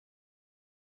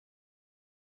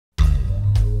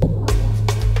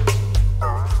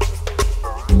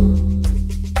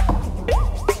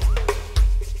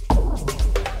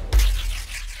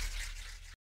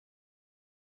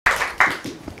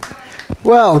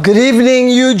Well, good evening,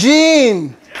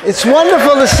 Eugene. It's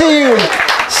wonderful to see you,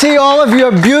 see all of your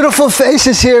beautiful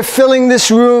faces here filling this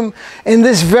room in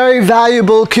this very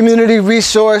valuable community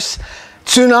resource,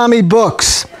 Tsunami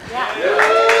Books.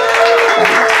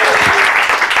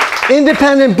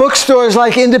 Independent bookstores,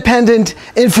 like independent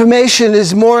information,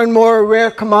 is more and more a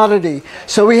rare commodity.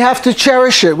 So we have to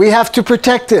cherish it. We have to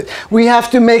protect it. We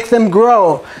have to make them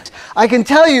grow. I can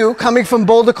tell you, coming from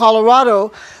Boulder,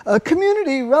 Colorado, a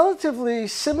community relatively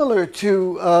similar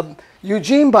to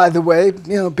Eugene, by the way,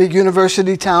 you know, big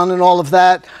university town and all of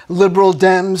that, liberal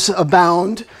Dems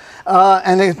abound,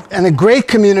 and a great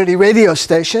community radio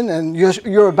station, and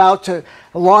you're about to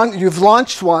launch, you've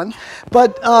launched one,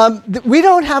 but we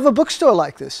don't have a bookstore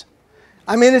like this.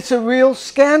 I mean, it's a real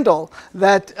scandal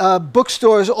that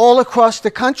bookstores all across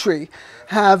the country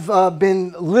have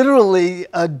been literally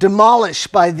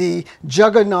demolished by the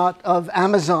juggernaut of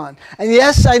Amazon. And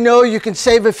yes, I know you can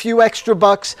save a few extra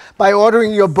bucks by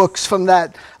ordering your books from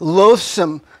that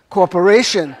loathsome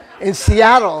corporation in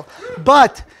Seattle,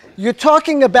 but you're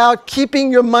talking about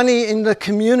keeping your money in the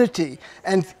community,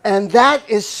 and that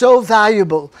is so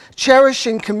valuable.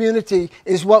 Cherishing community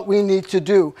is what we need to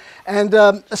do. And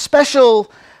a special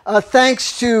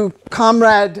thanks to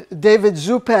Comrade David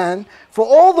Zupan for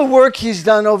all the work he's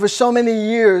done over so many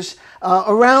years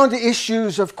around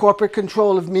issues of corporate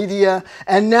control of media,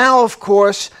 and now, of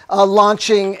course,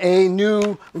 launching a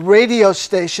new radio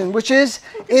station, which is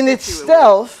in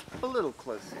itself... A little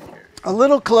closer here. A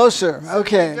little closer, so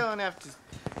okay. You don't have to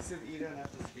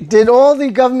speak. Did all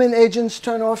the government agents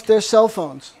turn off their cell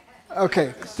phones?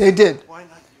 Okay, they did. Why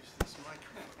not use this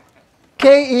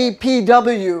microphone?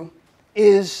 KEPW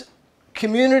is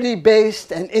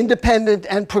community-based and independent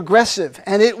and progressive,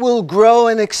 and it will grow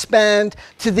and expand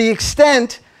to the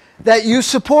extent that you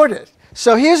support it.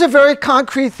 So here's a very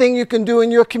concrete thing you can do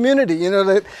in your community. You know,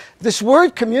 that this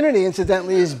word community,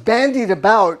 incidentally, is bandied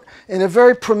about in a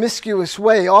very promiscuous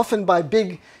way, often by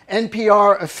big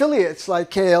NPR affiliates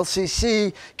like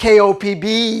KLCC,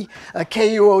 KOPB,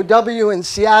 KUOW in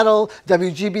Seattle,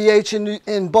 WGBH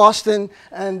in Boston,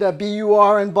 and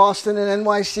BUR in Boston, and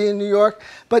NYC in New York.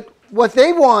 But what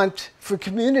they want for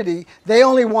community, they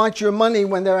only want your money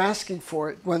when they're asking for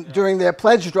it, during their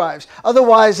pledge drives.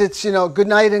 Otherwise, it's, you know, good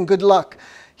night and good luck.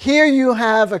 Here you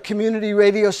have a community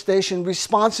radio station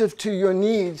responsive to your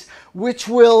needs, which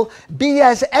will be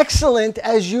as excellent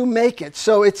as you make it.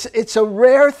 So it's a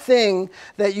rare thing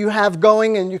that you have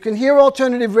going, and you can hear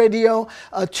alternative radio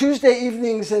Tuesday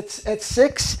evenings at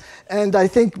 6, and I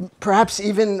think perhaps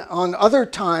even on other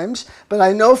times, but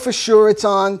I know for sure it's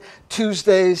on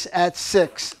Tuesdays at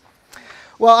 6.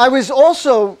 Well, I was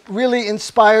also really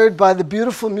inspired by the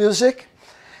beautiful music,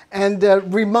 and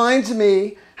reminds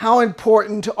me how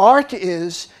important art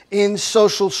is in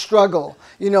social struggle.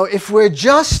 You know, if we're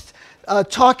just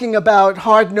talking about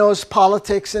hard-nosed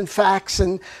politics and facts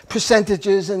and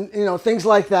percentages and, you know, things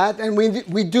like that, and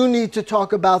we do need to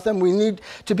talk about them. We need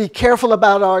to be careful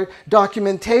about our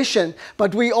documentation,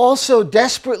 but we also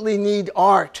desperately need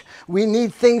art. We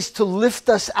need things to lift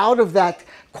us out of that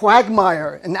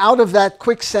quagmire and out of that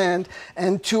quicksand,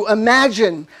 and to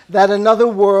imagine that another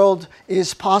world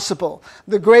is possible.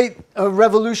 The great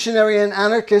revolutionary and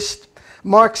anarchist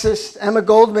Marxist Emma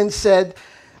Goldman said,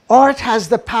 "Art has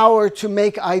the power to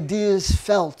make ideas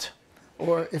felt."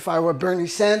 Or if I were Bernie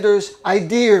Sanders,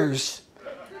 ideas.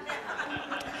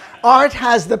 Art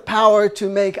has the power to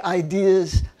make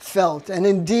ideas felt, and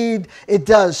indeed it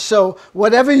does. So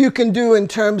whatever you can do in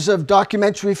terms of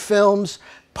documentary films,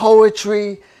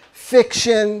 poetry,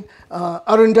 fiction.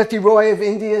 Arundhati Roy of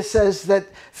India says that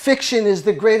fiction is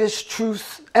the greatest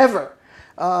truth ever.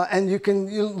 And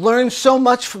you learn so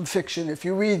much from fiction. If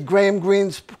you read Graham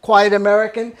Greene's Quiet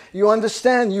American, you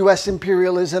understand US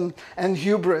imperialism and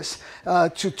hubris.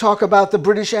 To talk about the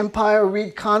British Empire,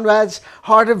 read Conrad's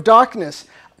Heart of Darkness.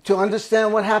 To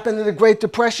understand what happened in the Great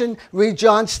Depression, read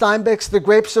John Steinbeck's The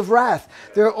Grapes of Wrath.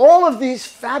 There are all of these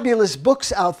fabulous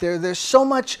books out there. There's so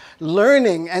much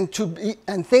learning and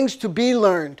things to be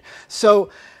learned. So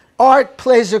art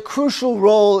plays a crucial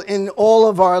role in all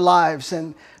of our lives.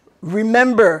 And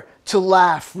remember to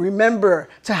laugh. Remember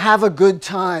to have a good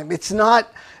time. It's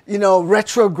not, you know,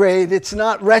 retrograde. It's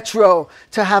not retro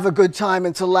to have a good time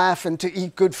and to laugh and to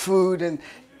eat good food and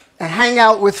hang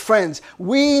out with friends.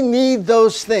 We need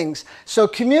those things. So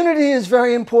community is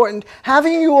very important.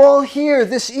 Having you all here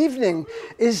this evening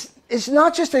is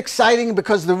not just exciting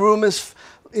because the room is,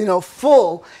 you know,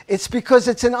 full. It's because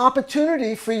it's an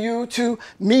opportunity for you to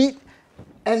meet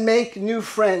and make new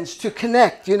friends, to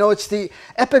connect. You know, it's the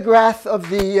epigraph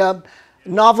of the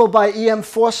novel by E.M.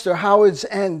 Forster, Howard's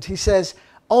End. He says,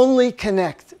 only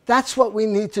connect. That's what we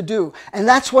need to do. And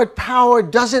that's what power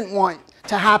doesn't want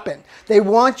to happen. They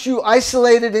want you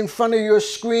isolated in front of your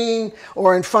screen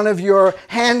or in front of your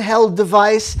handheld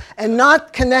device and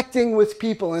not connecting with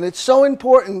people. And it's so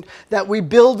important that we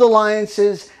build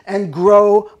alliances and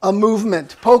grow a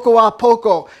movement. Poco a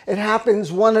poco. It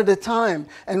happens one at a time.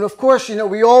 And of course, you know,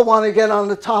 we all want to get on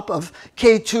the top of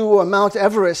K2 or Mount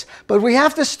Everest, but we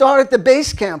have to start at the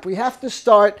base camp. We have to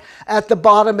start at the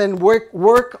bottom and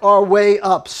work our way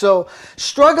up. So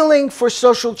struggling for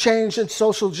social change and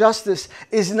social justice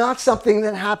is not something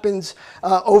that happens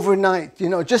overnight. You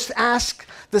know, just ask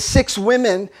the 6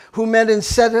 women who met in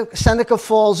Seneca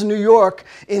Falls, New York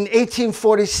in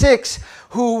 1846,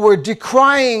 who were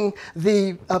decrying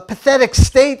the pathetic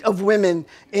state of women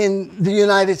in the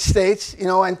United States, you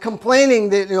know, and complaining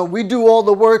that, you know, we do all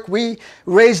the work, we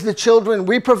raise the children,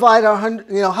 we provide our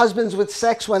husbands with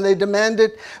sex when they demand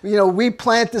it, you know, we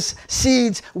plant the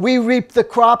seeds, we reap the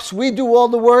crops, we do all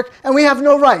the work, and we have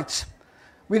no rights.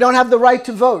 We don't have the right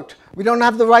to vote. We don't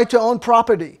have the right to own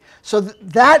property. So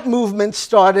that movement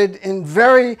started in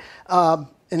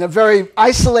a very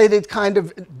isolated kind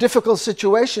of difficult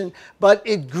situation, but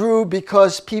it grew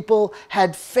because people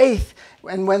had faith.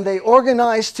 And when they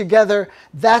organized together,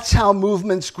 that's how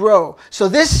movements grow. So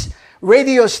this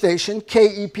radio station,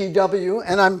 KEPW,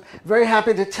 and I'm very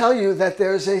happy to tell you that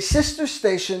there's a sister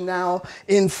station now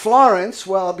in Florence,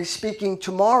 where I'll be speaking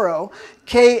tomorrow,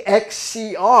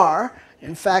 KXCR.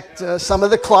 In fact, some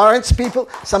of the Florence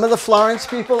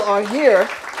people are here.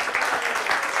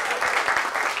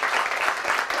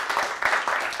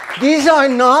 These are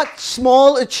not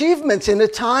small achievements in a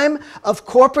time of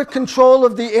corporate control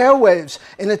of the airwaves,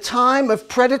 in a time of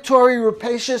predatory,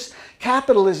 rapacious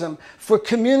capitalism. For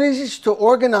communities to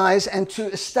organize and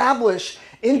to establish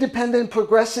independent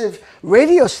progressive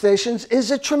radio stations is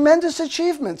a tremendous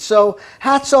achievement. So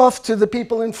hats off to the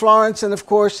people in Florence and of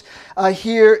course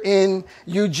here in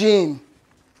Eugene.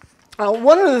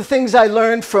 One of the things I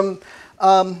learned from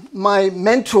my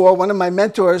mentor, one of my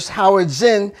mentors, Howard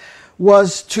Zinn,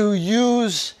 was to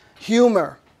use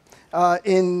humor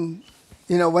in,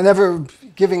 you know, whenever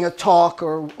giving a talk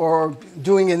or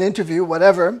doing an interview,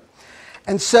 whatever.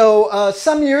 And so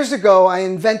some years ago I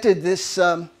invented this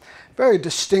very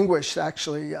distinguished,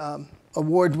 actually,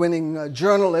 award-winning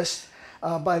journalist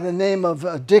by the name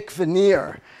of Dick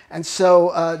Veneer. And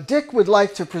so Dick would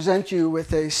like to present you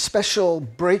with a special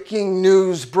breaking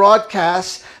news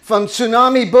broadcast from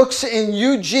Tsunami Books in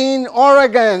Eugene,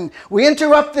 Oregon. We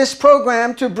interrupt this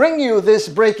program to bring you this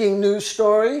breaking news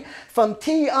story from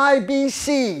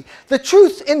TIBC, the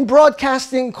Truth in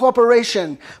Broadcasting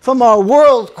Corporation, from our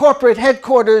world corporate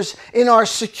headquarters in our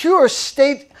secure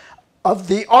state of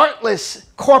the artless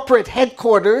corporate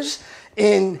headquarters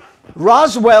in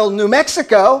Roswell, New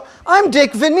Mexico. I'm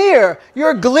Dick Veneer,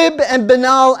 your glib and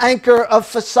banal anchor of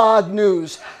facade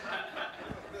news.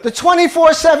 The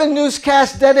 24/7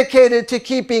 newscast dedicated to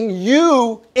keeping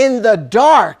you in the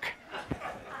dark.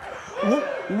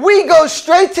 We go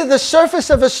straight to the surface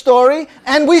of a story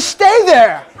and we stay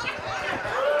there.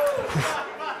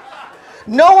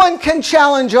 No one can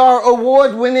challenge our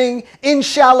award-winning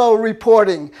in-shallow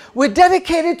reporting. We're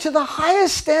dedicated to the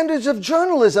highest standards of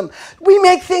journalism. We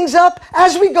make things up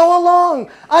as we go along,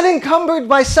 unencumbered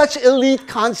by such elite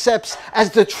concepts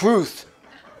as the truth.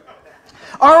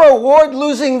 Our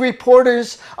award-losing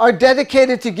reporters are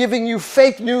dedicated to giving you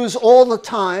fake news all the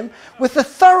time with a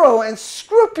thorough and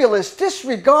scrupulous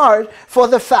disregard for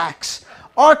the facts.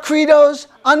 Our credos,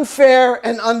 unfair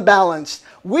and unbalanced.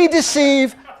 We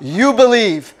deceive, you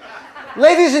believe.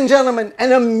 Ladies and gentlemen,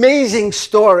 an amazing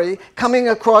story coming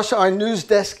across our news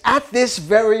desk at this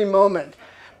very moment.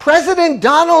 President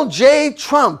Donald J.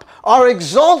 Trump, our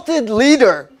exalted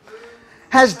leader,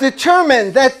 has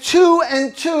determined that 2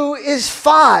 and 2 is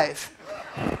 5.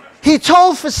 He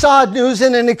told Facade News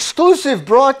in an exclusive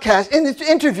broadcast, in an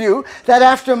interview, that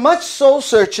after much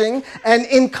soul-searching and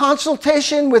in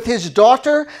consultation with his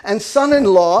daughter and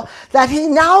son-in-law, that he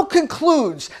now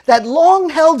concludes that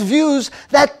long-held views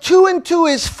that 2 and 2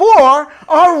 is 4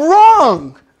 are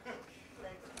wrong.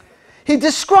 He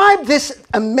described this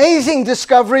amazing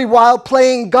discovery while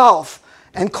playing golf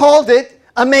and called it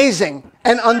amazing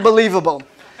and unbelievable.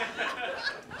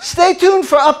 Stay tuned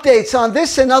for updates on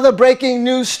this and other breaking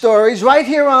news stories right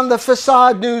here on the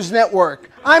Facade News Network.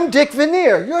 I'm Dick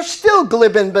Veneer, your still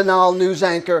glib and banal news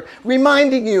anchor,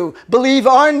 reminding you, believe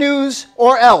our news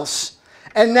or else.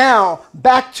 And now,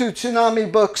 back to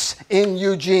Tsunami Books in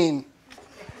Eugene.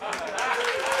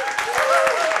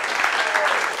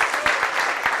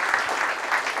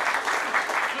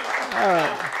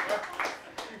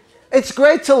 It's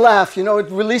great to laugh. You know, it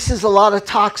releases a lot of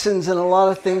toxins and a lot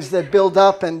of things that build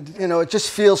up, and, you know, it just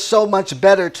feels so much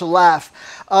better to laugh.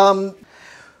 Howard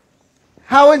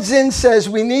Zinn says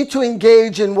we need to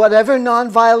engage in whatever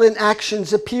nonviolent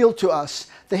actions appeal to us.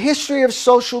 The history of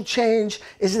social change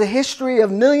is the history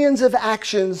of millions of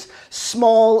actions,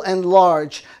 small and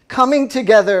large, coming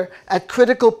together at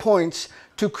critical points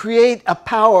to create a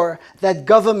power that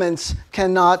governments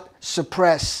cannot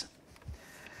suppress.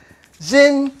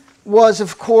 Zinn was,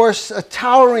 of course, a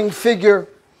towering figure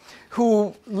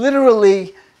who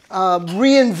literally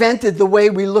reinvented the way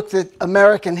we looked at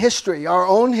American history, our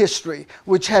own history,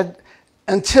 which had,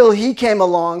 until he came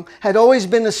along, had always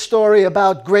been a story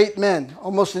about great men,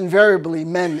 almost invariably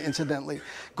men, incidentally.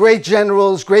 Great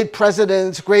generals, great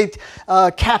presidents, great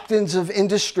captains of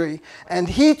industry. And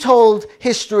he told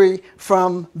history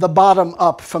from the bottom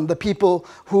up, from the people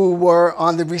who were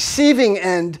on the receiving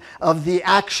end of the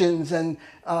actions and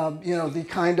you know, the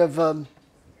kind of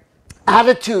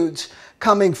attitudes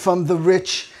coming from the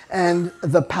rich and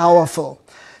the powerful.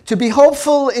 To be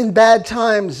hopeful in bad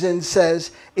times, Zinn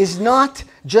says, is not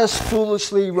just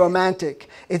foolishly romantic.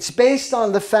 It's based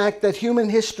on the fact that human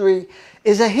history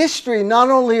is a history not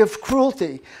only of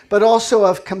cruelty, but also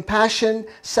of compassion,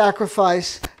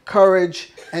 sacrifice,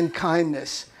 courage, and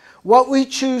kindness. What we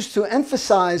choose to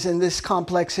emphasize in this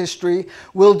complex history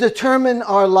will determine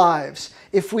our lives.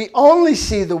 If we only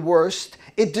see the worst,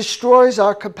 it destroys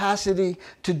our capacity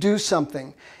to do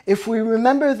something. If we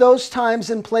remember those times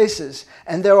and places,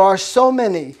 and there are so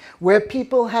many, where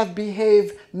people have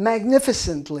behaved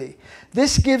magnificently,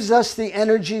 this gives us the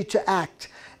energy to act,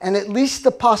 and at least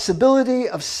the possibility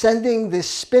of sending this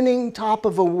spinning top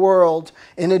of a world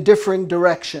in a different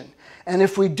direction. And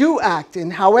if we do act in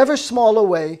however small a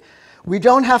way, we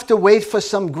don't have to wait for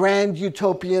some grand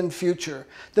utopian future.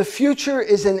 The future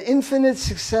is an infinite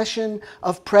succession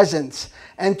of presents,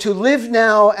 and to live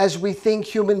now as we think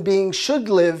human beings should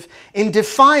live, in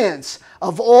defiance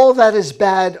of all that is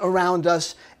bad around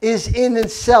us, is in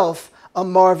itself a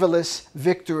marvelous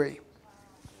victory.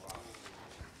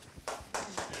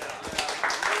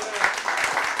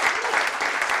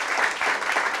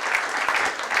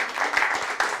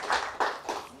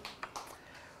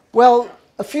 Well,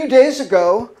 a few days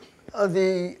ago,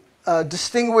 the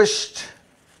distinguished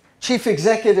chief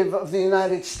executive of the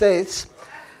United States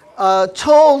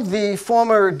told the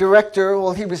former director,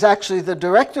 well, he was actually the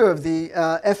director of the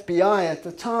FBI at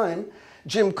the time,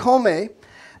 Jim Comey,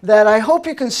 that I hope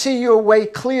you can see your way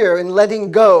clear in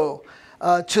letting go,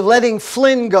 to letting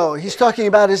Flynn go. He's talking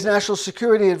about his national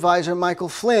security advisor, Michael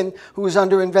Flynn, who was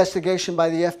under investigation by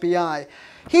the FBI.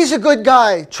 He's a good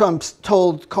guy, Trump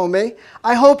told Comey.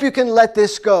 I hope you can let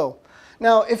this go.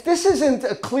 Now, if this isn't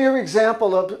a clear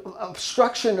example of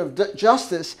obstruction of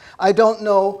justice, I don't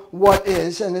know what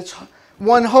is. And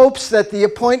one hopes that the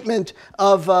appointment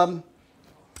of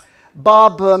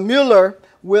Bob Mueller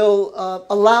will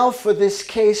allow for this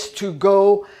case to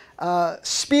go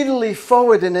speedily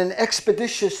forward in an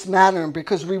expeditious manner,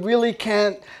 because we really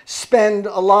can't spend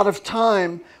a lot of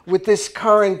time with this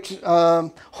current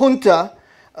junta,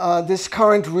 this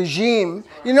current regime.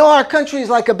 You know, our country is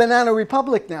like a banana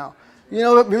republic now. You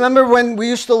know, remember when we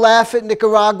used to laugh at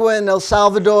Nicaragua and El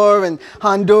Salvador and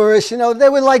Honduras? You know, they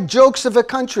were like jokes of a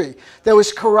country. There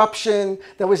was corruption,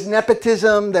 there was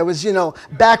nepotism, there was, you know,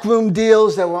 backroom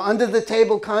deals, there were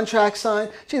under-the-table contracts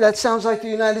signed. Gee, that sounds like the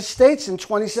United States in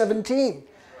 2017.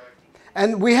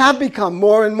 And we have become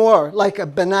more and more like a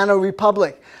banana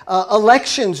republic.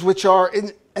 Elections which are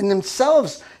in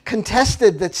themselves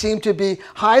contested, that seem to be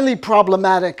highly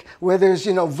problematic, where there's,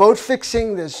 you know, vote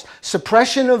fixing, there's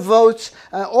suppression of votes,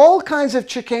 all kinds of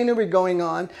chicanery going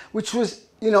on, which was,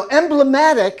 you know,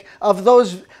 emblematic of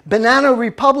those banana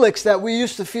republics that we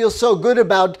used to feel so good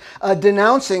about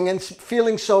denouncing, and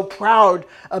feeling so proud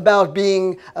about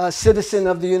being a citizen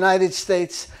of the United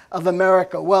States of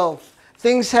America. Well,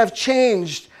 things have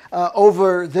changed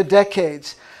over the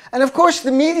decades. And of course,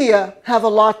 the media have a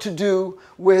lot to do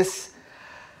with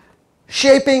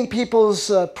shaping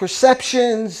people's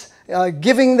perceptions,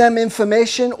 giving them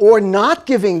information or not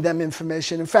giving them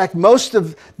information. In fact, most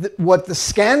of what the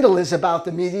scandal is about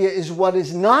the media is what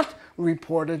is not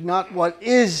reported, not what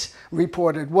is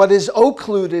reported, what is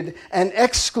occluded and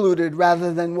excluded,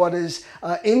 rather than what is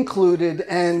included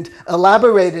and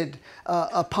elaborated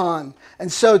upon.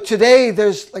 And so today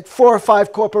there's like 4 or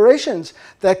 5 corporations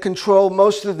that control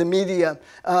most of the media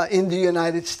in the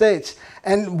United States.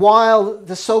 And while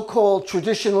the so-called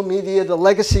traditional media, the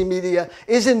legacy media,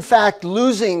 is in fact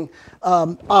losing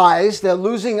eyes, they're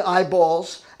losing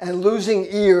eyeballs and losing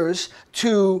ears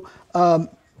to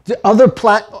the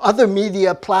other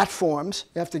media platforms,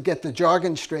 you have to get the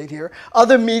jargon straight here,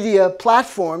 other media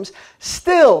platforms,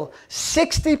 still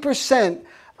 60%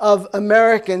 of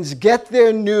Americans get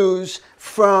their news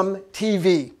from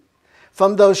TV,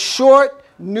 from those short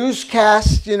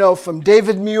newscasts, you know, from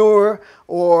David Muir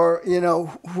or, you know,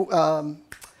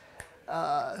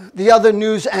 the other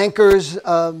news anchors,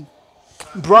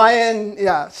 Brian,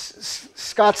 yeah,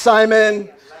 Scott Simon,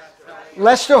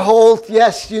 Lester Holt,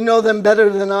 yes, you know them better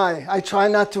than I. I try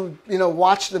not to, you know,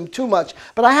 watch them too much,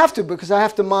 but I have to because I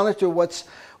have to monitor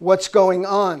what's going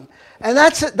on. And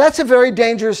that's a very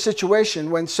dangerous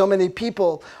situation when so many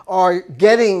people are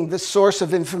getting the source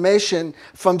of information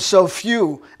from so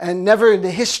few, and never in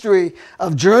the history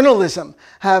of journalism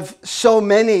have so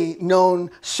many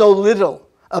known so little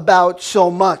about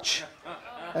so much.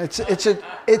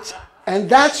 And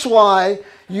that's why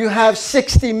you have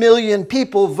 60 million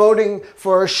people voting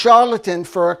for a charlatan,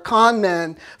 for a con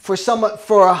man,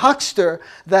 for a huckster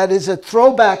that is a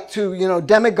throwback to, you know,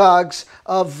 demagogues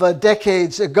of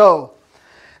decades ago.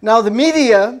 Now the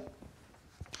media,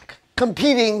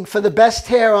 competing for the best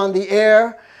hair on the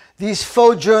air, these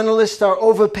faux journalists are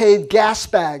overpaid gas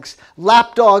bags,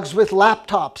 lapdogs with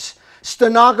laptops,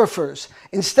 stenographers.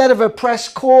 Instead of a press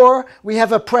corps, we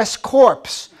have a press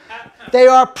corpse. They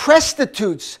are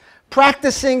prostitutes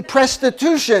practicing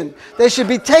prostitution. They should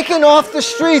be taken off the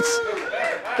streets.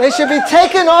 They should be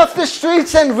taken off the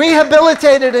streets and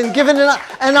rehabilitated and given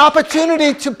an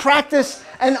opportunity to practice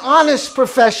an honest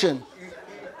profession.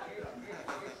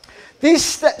 These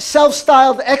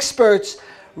self-styled experts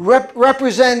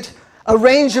represent a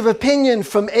range of opinion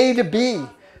from A to B.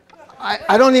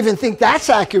 I don't even think that's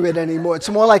accurate anymore. It's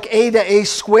more like A to A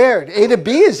squared. A to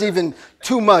B is even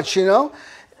too much, you know?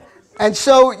 And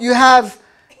so you have,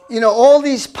 you know, all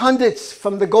these pundits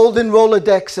from the golden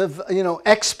Rolodex of, you know,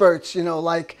 experts, you know,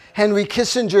 like Henry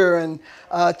Kissinger and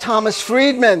Thomas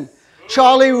Friedman.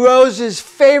 Charlie Rose's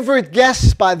favorite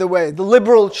guests, by the way, the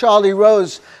liberal Charlie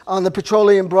Rose on the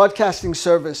Petroleum Broadcasting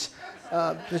Service.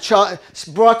 It's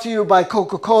brought to you by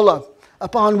Coca-Cola,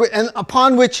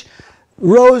 upon which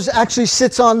Rose actually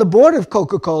sits on the board of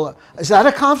Coca-Cola. Is that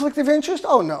a conflict of interest?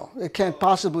 Oh, no, it can't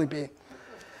possibly be.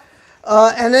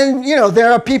 And then, you know,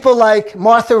 there are people like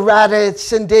Martha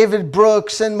Raddatz and David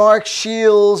Brooks and Mark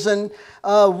Shields and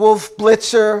Wolff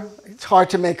Blitzer. It's hard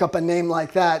to make up a name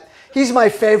like that. He's my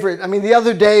favorite. I mean, the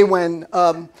other day when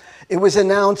it was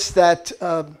announced that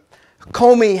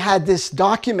Comey had this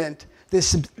document,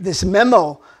 this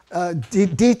memo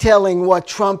detailing what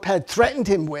Trump had threatened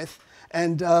him with,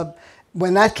 and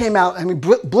when that came out, I mean,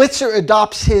 Blitzer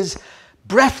adopts his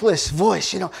breathless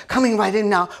voice, you know, coming right in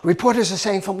now. Reporters are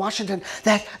saying from Washington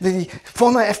that the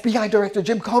former FBI director,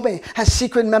 Jim Comey, has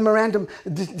secret memorandum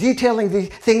detailing the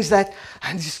things that,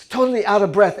 and he's totally out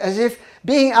of breath, as if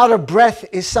being out of breath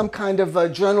is some kind of a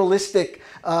journalistic,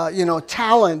 you know,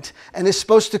 talent and is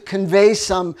supposed to convey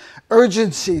some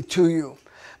urgency to you.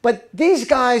 But these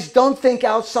guys don't think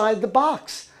outside the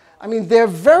box. I mean, they're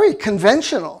very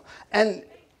conventional and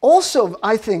also,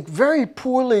 I think, very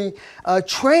poorly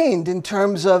trained in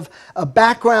terms of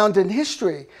background and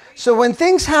history. So when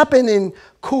things happen in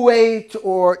Kuwait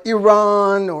or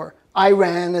Iran or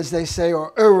Iran, as they say,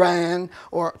 or Iran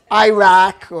or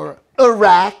Iraq or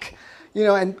Iraq, you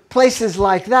know, and places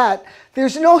like that,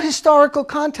 there's no historical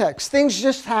context. Things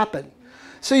just happen.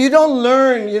 So you don't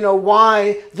learn, you know,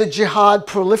 why the jihad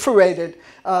proliferated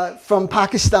from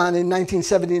Pakistan in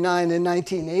 1979 and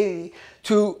 1980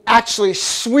 to actually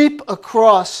sweep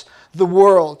across the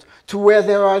world to where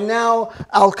there are now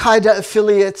Al-Qaeda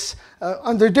affiliates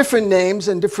under different names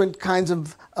and different kinds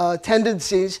of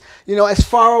tendencies, you know, as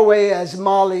far away as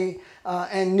Mali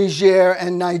and Niger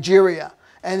and Nigeria,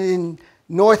 and in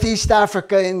Northeast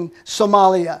Africa, in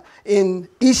Somalia, in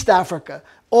East Africa,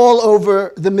 all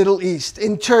over the Middle East,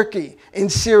 in Turkey, in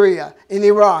Syria, in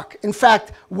Iraq. In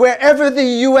fact, wherever the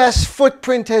US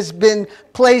footprint has been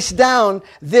placed down,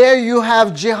 there you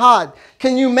have jihad.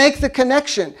 Can you make the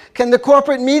connection? Can the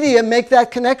corporate media make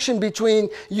that connection between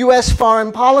US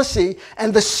foreign policy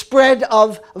and the spread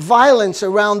of violence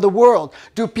around the world?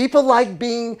 Do people like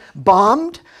being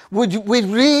bombed? Would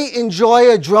we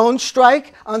enjoy a drone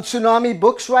strike on Tsunami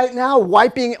Books right now,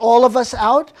 wiping all of us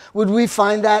out? Would we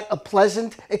find that a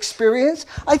pleasant experience?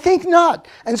 I think not.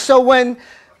 And so when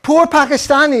poor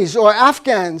Pakistanis or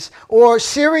Afghans or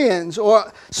Syrians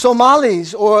or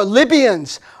Somalis or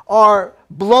Libyans are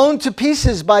blown to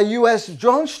pieces by US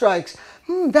drone strikes,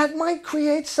 that might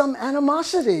create some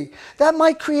animosity. That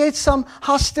might create some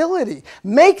hostility.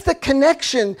 Make the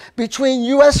connection between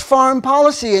U.S. foreign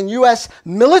policy and U.S.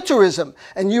 militarism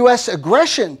and U.S.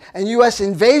 aggression and U.S.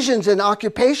 invasions and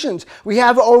occupations. We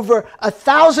have over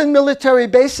 1,000 military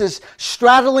bases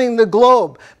straddling the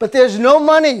globe, but there's no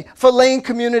money for Lane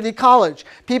Community College.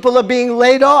 People are being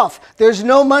laid off. There's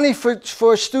no money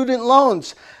for student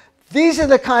loans. These are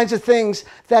the kinds of things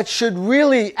that should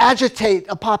really agitate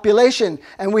a population,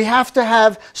 and we have to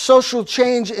have social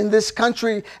change in this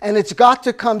country, and it's got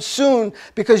to come soon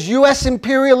because U.S.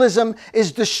 imperialism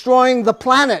is destroying the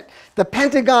planet. The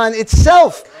Pentagon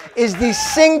itself is the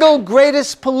single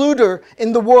greatest polluter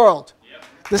in the world.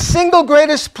 The single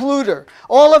greatest polluter.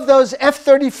 All of those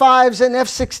F-35s and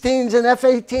F-16s and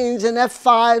F-18s and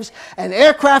F-5s and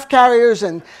aircraft carriers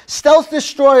and stealth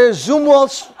destroyers,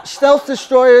 Zumwalt stealth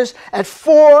destroyers at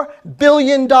 $4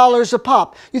 billion a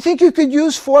pop. You think you could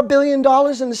use $4 billion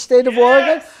in the state of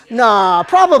Oregon? Nah,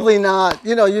 probably not.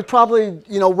 You know, you'd probably,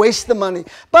 waste the money.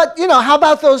 But, how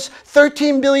about those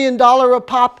 $13 billion a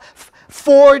pop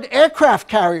Ford aircraft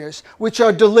carriers, which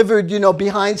are delivered,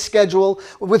 behind schedule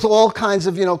with all kinds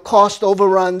of, cost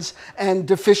overruns and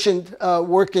deficient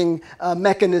working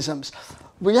mechanisms.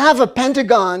 We have a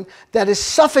Pentagon that is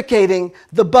suffocating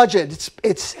the budget.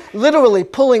 It's literally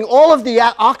pulling all of the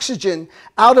oxygen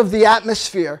out of the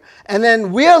atmosphere, and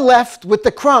then we're left with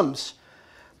the crumbs.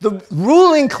 The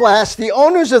ruling class, the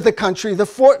owners of the country, the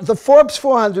Forbes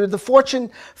 400, the Fortune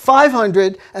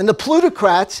 500, and the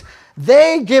plutocrats,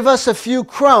 they give us a few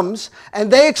crumbs,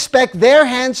 and they expect their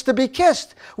hands to be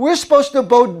kissed. We're supposed to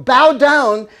bow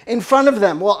down in front of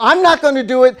them. Well, I'm not going to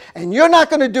do it, and you're not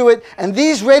going to do it, and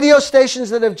these radio stations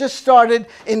that have just started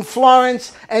in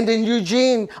Florence and in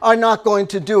Eugene are not going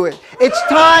to do it. It's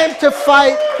time to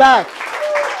fight back.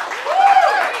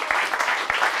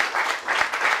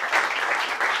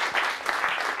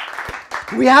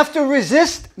 We have to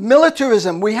resist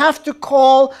militarism. We have to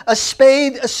call a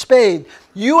spade a spade.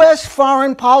 U.S.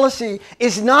 foreign policy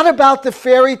is not about the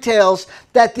fairy tales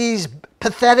that these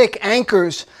pathetic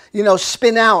anchors,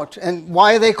 spin out. And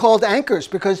why are they called anchors?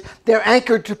 Because they're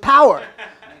anchored to power.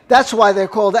 That's why they're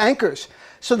called anchors.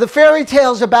 So the fairy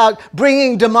tales about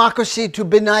bringing democracy to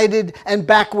benighted and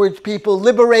backward people,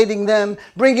 liberating them,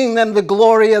 bringing them the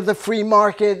glory of the free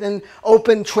market and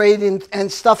open trade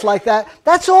and stuff like that,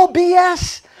 that's all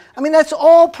BS. I mean, that's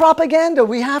all propaganda.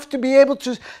 We have to be able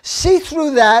to see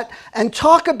through that and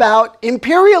talk about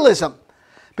imperialism,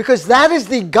 because that is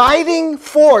the guiding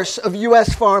force of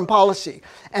U.S. foreign policy.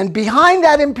 And behind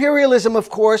that imperialism, of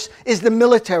course, is the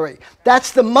military.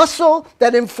 That's the muscle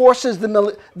that enforces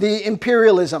the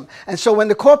imperialism. And so when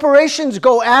the corporations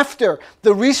go after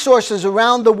the resources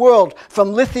around the world,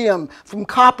 from lithium, from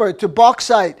copper, to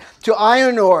bauxite, to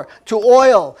iron ore, to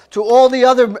oil, to all the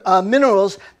other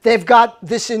minerals, they've got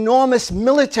this enormous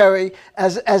military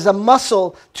as a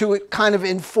muscle to kind of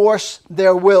enforce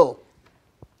their will.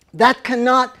 That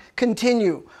cannot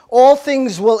continue. All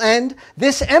things will end.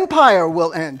 This empire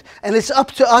will end. And it's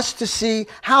up to us to see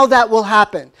how that will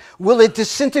happen. Will it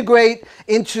disintegrate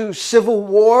into civil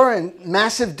war and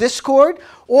massive discord?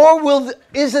 Or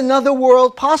is another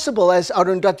world possible, as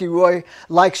Arundhati Roy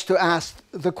likes to ask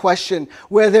the question,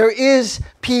 where there is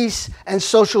peace and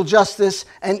social justice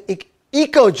and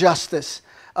eco-justice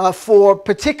for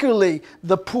particularly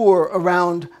the poor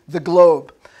around the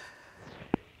globe?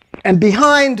 And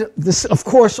behind this, of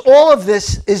course, all of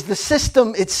this is the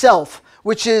system itself,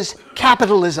 which is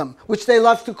capitalism, which they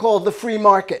love to call the free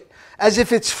market, as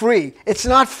if it's free. It's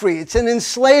not free. It's an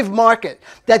enslaved market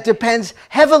that depends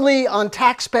heavily on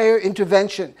taxpayer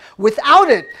intervention.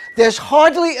 Without it, there's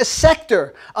hardly a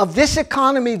sector of this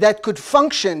economy that could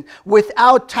function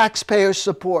without taxpayer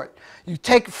support. You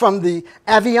take from the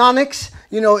avionics,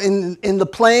 in the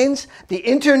planes, the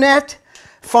internet,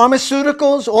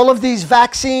 pharmaceuticals, all of these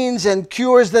vaccines and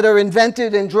cures that are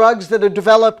invented and drugs that are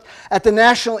developed at the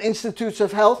National Institutes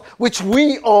of Health, which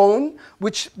we own,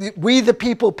 which we the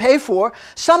people pay for,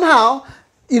 somehow,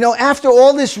 after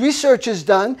all this research is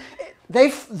done,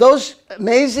 those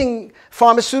amazing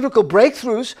pharmaceutical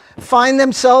breakthroughs find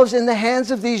themselves in the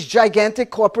hands of these gigantic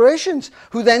corporations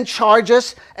who then charge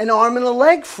us an arm and a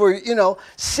leg for,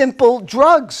 simple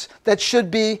drugs that should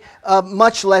be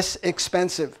much less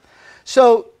expensive.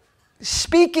 So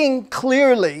speaking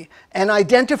clearly and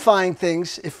identifying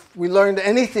things, if we learned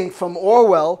anything from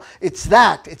Orwell, it's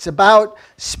that. It's about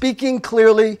speaking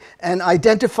clearly and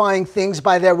identifying things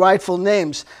by their rightful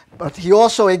names. But he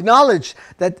also acknowledged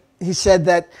that, he said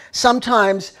that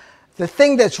sometimes the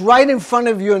thing that's right in front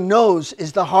of your nose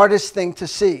is the hardest thing to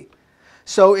see.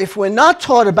 So if we're not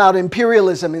taught about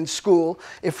imperialism in school,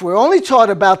 if we're only taught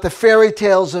about the fairy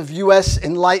tales of US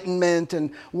enlightenment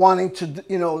and wanting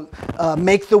to,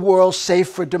 make the world safe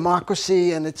for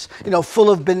democracy, and it's, full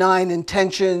of benign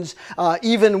intentions,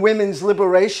 even women's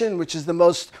liberation, which is the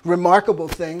most remarkable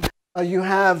thing. You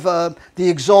have the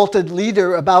exalted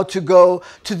leader about to go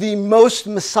to the most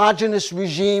misogynist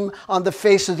regime on the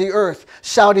face of the earth,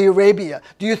 Saudi Arabia.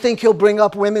 Do you think he'll bring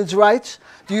up women's rights?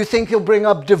 Do you think he'll bring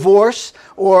up divorce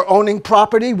or owning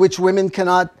property, which women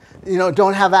cannot,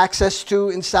 don't have access to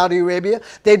in Saudi Arabia?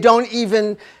 They don't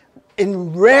even,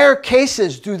 in rare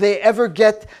cases, do they ever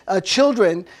get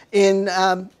children in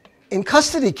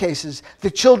custody cases.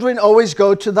 The children always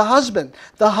go to the husband.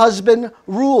 The husband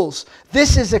rules.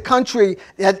 This is a country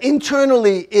that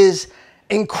internally is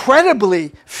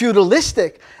incredibly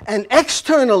feudalistic and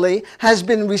externally has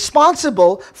been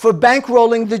responsible for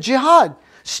bankrolling the jihad,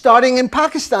 starting in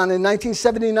Pakistan in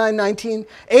 1979,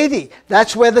 1980.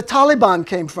 That's where the Taliban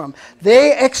came from.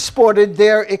 They exported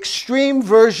their extreme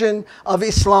version of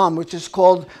Islam, which is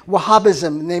called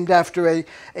Wahhabism, named after a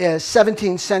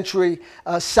 17th century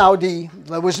Saudi,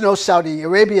 there was no Saudi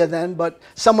Arabia then, but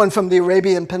someone from the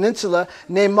Arabian Peninsula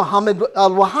named Muhammad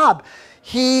al-Wahhab.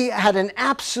 He had an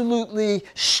absolutely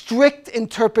strict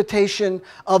interpretation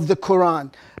of the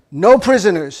Quran. No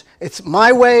prisoners. It's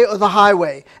my way or the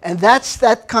highway. And that's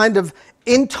that kind of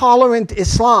intolerant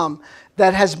Islam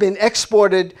that has been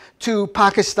exported to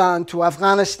Pakistan, to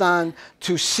Afghanistan,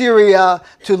 to Syria,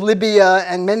 to Libya,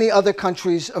 and many other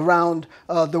countries around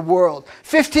the world.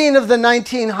 15 of the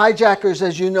 19 hijackers,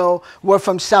 as you know, were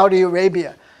from Saudi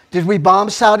Arabia. Did we bomb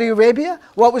Saudi Arabia?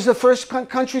 What was the first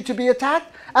country to be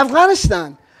attacked?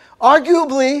 Afghanistan.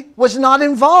 Arguably was not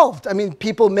involved. I mean,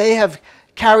 people may have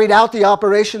carried out the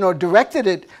operation or directed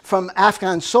it from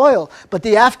Afghan soil, but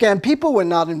the Afghan people were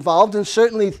not involved, and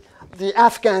certainly the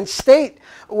Afghan state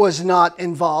was not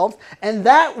involved. And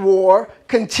that war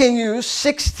continues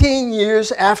 16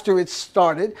 years after it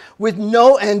started with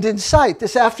no end in sight.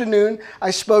 This afternoon,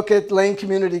 I spoke at Lane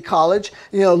Community College,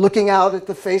 looking out at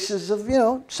the faces of,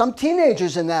 some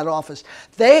teenagers in that audience.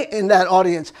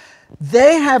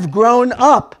 They have grown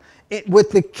up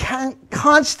with the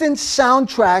constant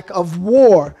soundtrack of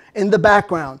war in the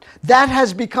background. That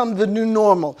has become the new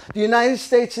normal. The United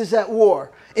States is at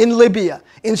war in Libya,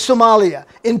 in Somalia,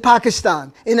 in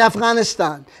Pakistan, in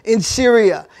Afghanistan, in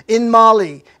Syria, in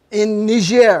Mali, in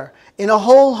Niger, in a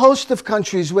whole host of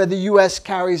countries where the US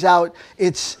carries out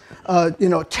its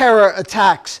terror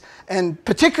attacks, and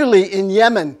particularly in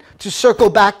Yemen, to circle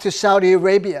back to Saudi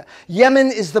Arabia. Yemen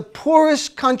is the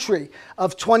poorest country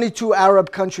of 22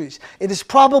 Arab countries. It is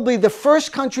probably the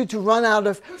first country to run out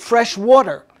of fresh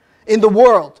water in the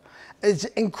world. It's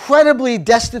incredibly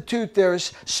destitute.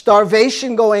 There's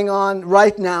starvation going on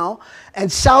right now.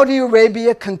 And Saudi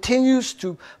Arabia continues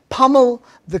to pummel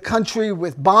the country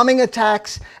with bombing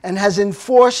attacks and has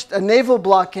enforced a naval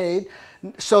blockade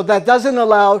so that doesn't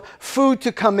allow food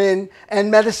to come in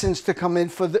and medicines to come in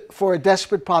for a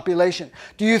desperate population.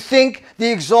 Do you think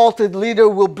the exalted leader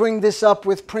will bring this up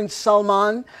with Prince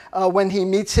Salman when he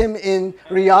meets him in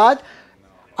Riyadh?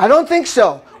 I don't think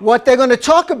so. What they're going to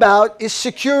talk about is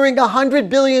securing a $100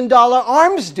 billion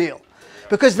arms deal,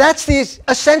 because that's the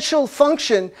essential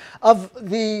function of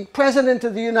the President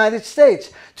of the United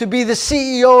States, to be the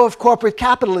CEO of corporate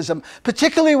capitalism,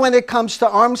 particularly when it comes to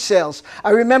arms sales. I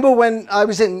remember when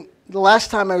the last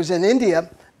time I was in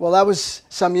India, well, that was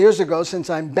some years ago since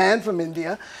I'm banned from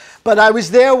India, but I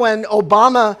was there when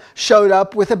Obama showed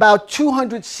up with about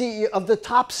 200 of the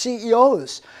top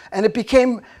CEOs, and it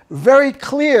became very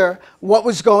clear what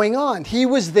was going on. He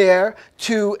was there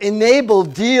to enable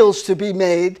deals to be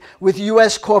made with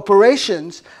US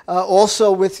corporations,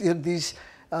 also with these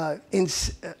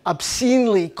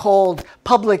obscenely called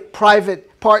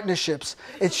public-private partnerships.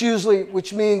 It's usually,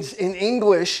 which means in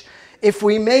English, if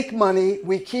we make money,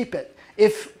 we keep it.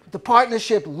 If the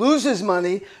partnership loses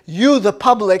money, you, the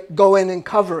public, go in and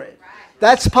cover it.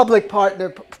 That's public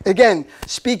partner. Again,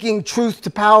 speaking truth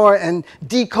to power and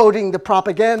decoding the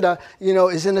propaganda,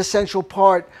 is an essential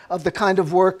part of the kind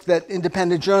of work that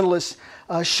independent journalists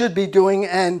should be doing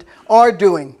and are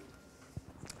doing.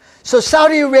 So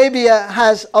Saudi Arabia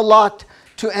has a lot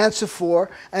to answer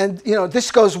for, and this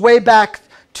goes way back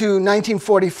to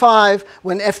 1945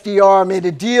 when FDR made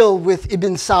a deal with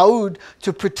Ibn Saud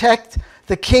to protect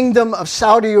the Kingdom of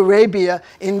Saudi Arabia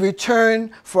in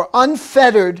return for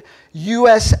unfettered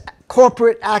US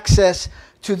corporate access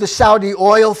to the Saudi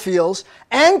oil fields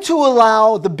and to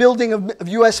allow the building of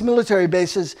US military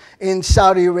bases in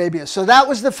Saudi Arabia. So that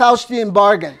was the Faustian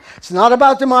bargain. It's not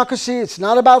about democracy, it's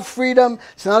not about freedom,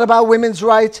 it's not about women's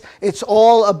rights, it's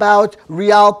all about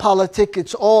realpolitik,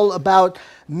 it's all about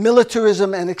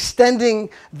militarism and extending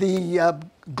the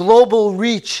global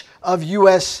reach of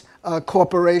US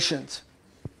corporations.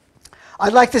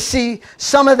 I'd like to see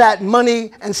some of that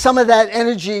money and some of that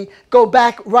energy go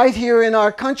back right here in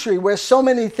our country where so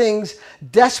many things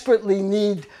desperately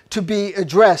need to be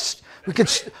addressed.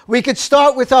 We could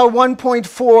start with our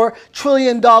 $1.4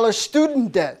 trillion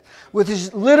student debt, which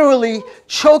is literally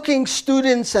choking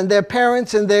students and their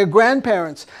parents and their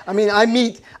grandparents. I mean, I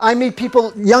meet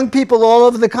people, young people all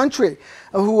over the country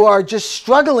who are just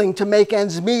struggling to make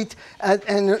ends meet and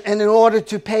in order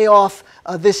to pay off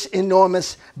this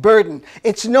enormous burden.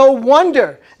 It's no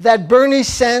wonder that Bernie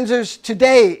Sanders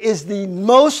today is the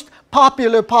most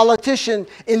popular politician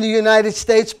in the United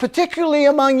States, particularly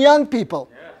among young people.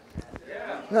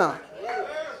 No.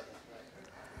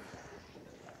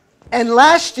 And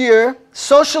last year,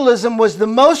 socialism was the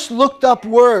most looked up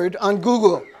word on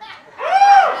Google.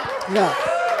 Yeah.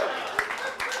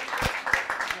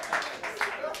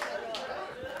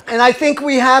 And I think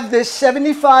we have this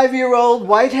 75-year-old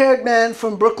white-haired man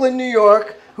from Brooklyn, New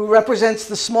York, who represents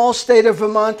the small state of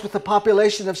Vermont with a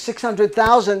population of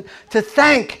 600,000, to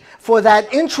thank for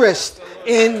that interest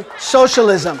in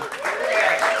socialism.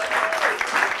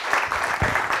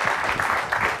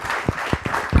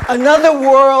 Another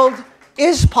world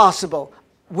is possible.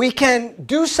 We can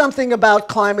do something about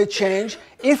climate change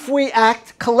if we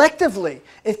act collectively.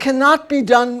 It cannot be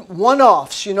done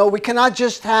one-offs. You know, we cannot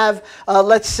just have,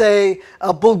 let's say,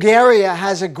 Bulgaria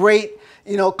has a great,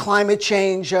 climate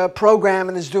change program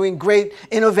and is doing great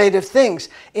innovative things.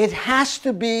 It has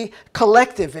to be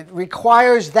collective. It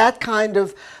requires that kind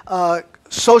of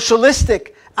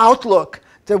socialistic outlook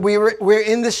that we're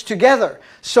in this together.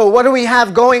 So what do we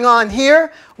have going on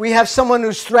here? We have someone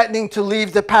who's threatening to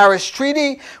leave the Paris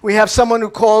Treaty. We have someone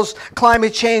who calls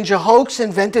climate change a hoax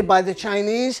invented by the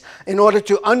Chinese in order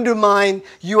to undermine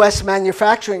US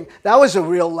manufacturing. That was a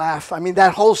real laugh. I mean,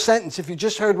 that whole sentence, if you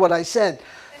just heard what I said.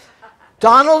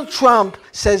 Donald Trump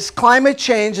says climate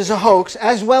change is a hoax,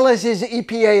 as well as his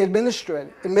EPA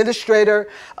administrator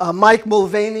Mike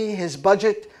Mulvaney, his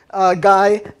budget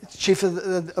guy, chief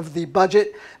of the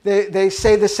budget. They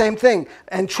say the same thing.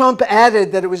 And Trump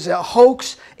added that it was a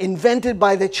hoax invented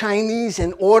by the Chinese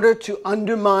in order to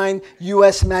undermine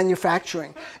US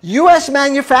manufacturing. US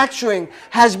manufacturing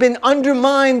has been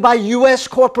undermined by US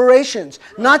corporations,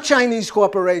 not Chinese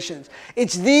corporations.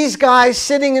 It's these guys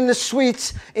sitting in the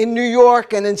suites in New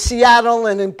York and in Seattle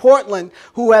and in Portland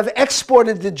who have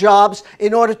exported the jobs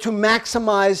in order to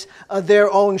maximize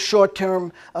their own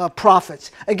short-term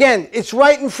profits. Again, it's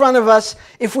right in front of us.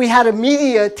 If we had a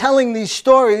media telling these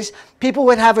stories, people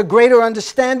would have a greater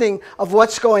understanding of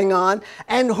what's going on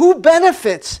and who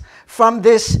benefits from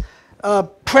this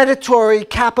predatory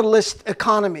capitalist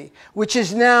economy, which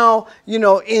is now,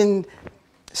 in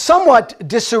somewhat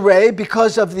disarray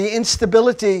because of the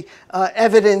instability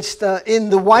evidenced in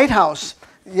the White House.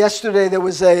 Yesterday there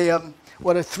was a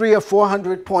 300 or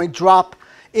 400 point drop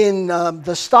in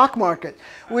the stock market,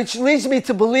 which leads me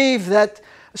to believe that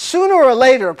sooner or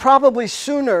later, probably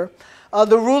sooner,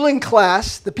 the ruling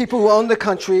class, the people who own the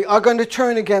country, are going to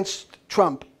turn against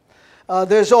Trump.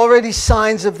 There's already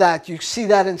signs of that. You see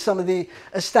that in some of the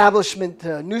establishment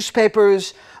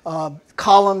newspapers,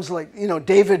 columns like,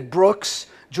 David Brooks,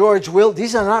 George Will.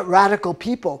 These are not radical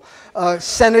people.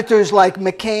 Senators like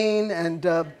McCain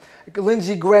and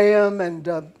Lindsey Graham and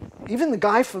even the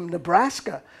guy from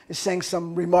Nebraska is saying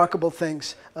some remarkable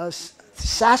things.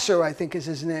 Sasser, I think is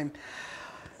his name.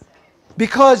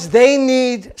 Because they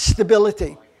need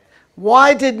stability.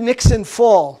 Why did Nixon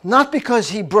fall? Not because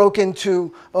he broke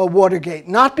into Watergate,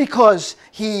 not because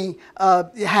he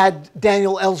had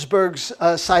Daniel Ellsberg's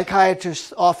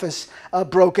psychiatrist's office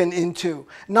broken into,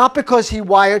 not because he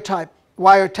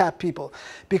wiretapped people,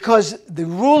 because the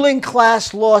ruling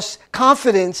class lost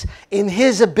confidence in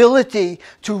his ability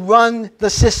to run the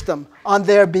system on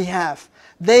their behalf.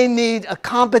 They need a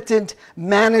competent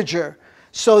manager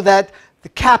so that the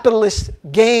capitalist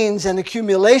gains and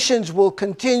accumulations will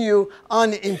continue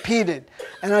unimpeded.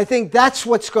 And I think that's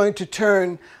what's going to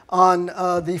turn on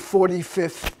the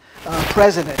 45th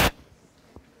president.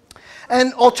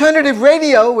 And alternative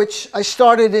radio, which I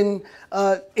started in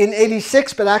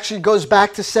 '86, but actually goes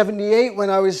back to '78 when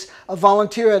I was a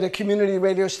volunteer at a community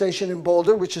radio station in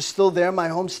Boulder, which is still there, my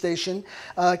home station,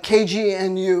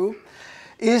 KGNU,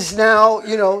 is now,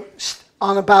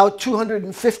 on about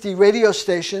 250 radio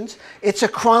stations. It's a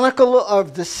chronicle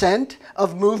of dissent,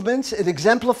 of movements. It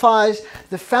exemplifies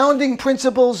the founding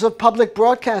principles of public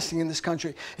broadcasting in this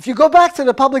country. If you go back to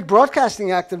the Public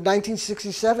Broadcasting Act of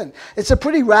 1967, it's a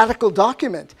pretty radical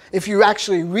document if you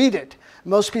actually read it.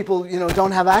 Most people,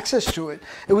 don't have access to it.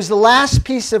 It was the last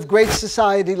piece of Great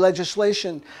Society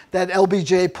legislation that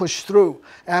LBJ pushed through.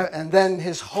 And then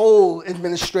his whole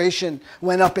administration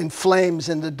went up in flames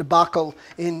in the debacle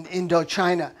in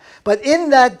Indochina. But in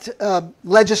that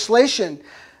legislation,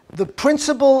 the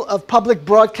principle of public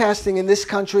broadcasting in this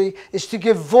country is to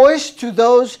give voice to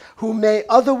those who may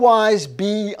otherwise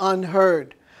be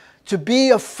unheard, to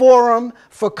be a forum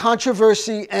for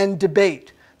controversy and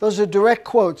debate. Those are direct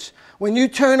quotes. When you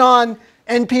turn on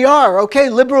NPR, okay,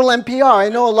 liberal NPR, I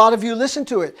know a lot of you listen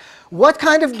to it. What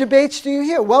kind of debates do you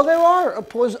hear? Well, there are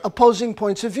opposing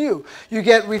points of view. You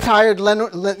get retired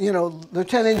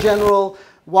Lieutenant General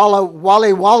Wale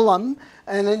Wallam,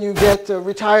 and then you get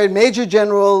retired Major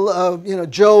General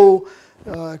Joe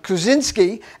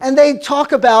Krasinski, and they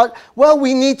talk about, well,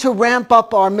 we need to ramp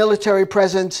up our military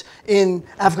presence in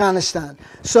Afghanistan.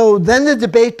 So then the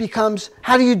debate becomes,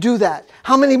 how do you do that?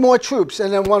 How many more troops?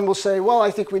 And then one will say, well, I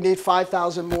think we need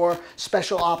 5,000 more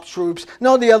special ops troops.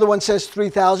 No, the other one says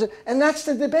 3,000. And that's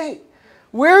the debate.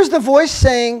 Where's the voice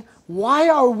saying, why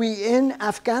are we in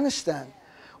Afghanistan?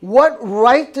 What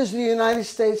right does the United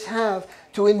States have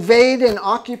to invade and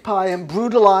occupy and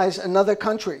brutalize another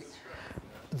country?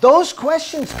 Those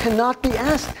questions cannot be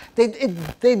asked.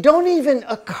 They don't even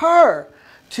occur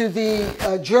to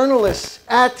the journalists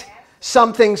at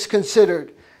Some Things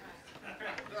Considered.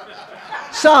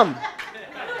 Some.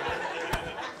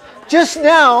 Just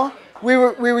now, we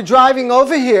were driving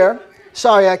over here.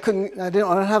 Sorry, I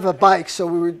don't have a bike, so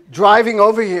we were driving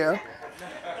over here.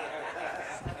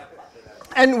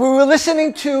 And we were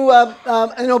listening to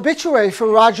an obituary for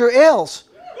Roger Ailes.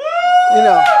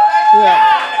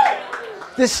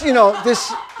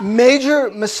 This major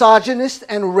misogynist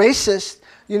and racist,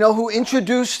 who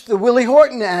introduced the Willie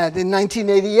Horton ad in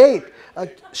 1988. A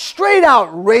straight-out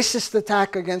racist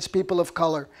attack against people of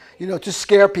color, to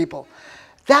scare people.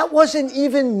 That wasn't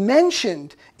even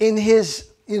mentioned in his,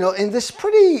 in this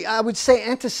pretty, I would say,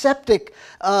 antiseptic,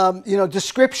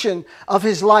 description of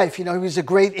his life. He was a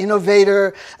great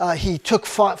innovator. He took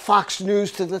Fox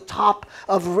News to the top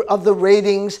of the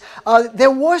ratings.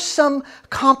 There were some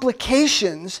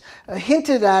complications,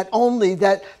 hinted at only,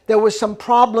 that there were some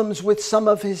problems with some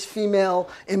of his female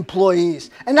employees.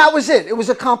 And that was it. It was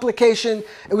a complication.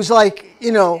 It was like,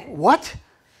 what?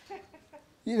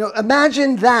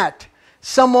 Imagine that.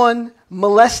 Someone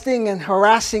molesting and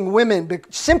harassing women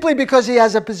simply because he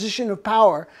has a position of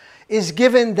power is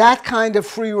given that kind of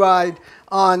free ride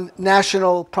on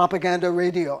national propaganda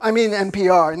radio. I mean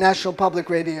NPR, National Public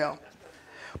Radio,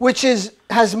 which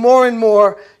has more and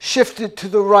more shifted to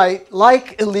the right,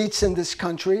 like elites in this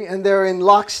country, and they're in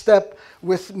lockstep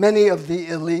with many of the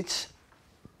elites.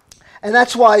 And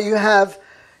that's why you have,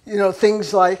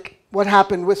 things like what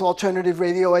happened with alternative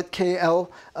radio at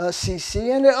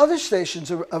KLCC and at other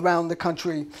stations around the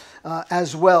country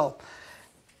as well.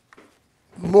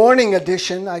 Morning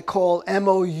edition, I call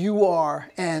MOURNING.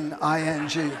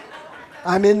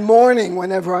 I'm in mourning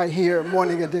whenever I hear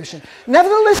morning edition.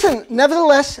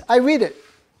 Nevertheless, I read it.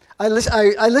 I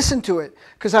listen to it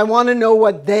because I want to know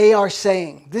what they are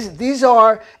saying. These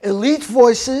are elite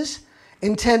voices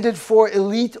intended for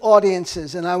elite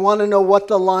audiences, and I want to know what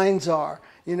the lines are.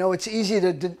 It's easy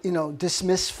to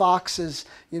dismiss Fox as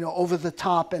over the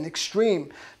top and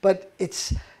extreme, but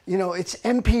it's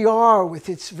NPR with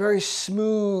its very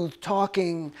smooth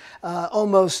talking,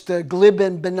 almost glib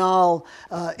and banal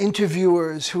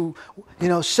interviewers who,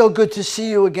 so good to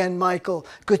see you again, Michael.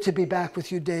 Good to be back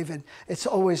with you, David. It's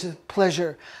always a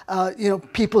pleasure.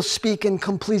 People speak in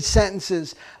complete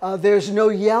sentences. There's no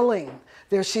yelling.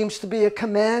 There seems to be a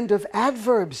command of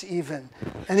adverbs even.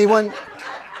 Anyone?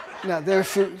 No, there are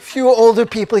few older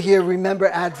people here remember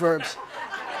adverbs,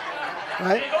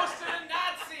 right?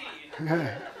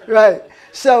 Right.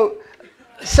 So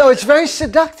it's very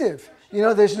seductive.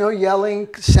 There's no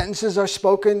yelling. Sentences are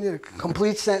spoken,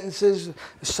 complete sentences,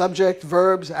 subject,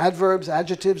 verbs, adverbs,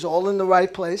 adjectives, all in the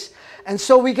right place. And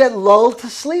so we get lulled to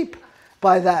sleep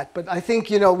by that. But I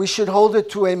think, we should hold it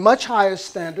to a much higher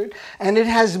standard. And it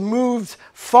has moved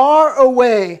far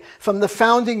away from the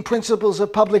founding principles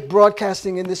of public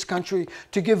broadcasting in this country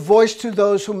to give voice to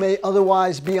those who may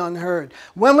otherwise be unheard.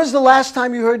 When was the last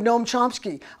time you heard Noam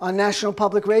Chomsky on National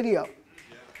Public Radio?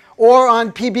 Or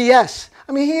on PBS?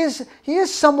 I mean, he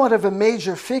is somewhat of a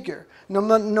major figure.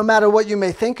 no matter what you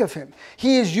may think of him.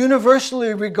 He is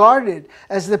universally regarded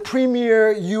as the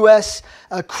premier U.S.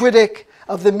 Critic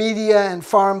of the media and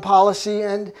foreign policy,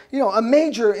 and a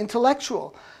major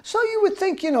intellectual. So you would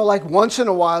think, like once in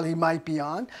a while he might be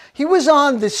on. He was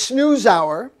on the snooze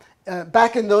hour.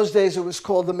 Back in those days it was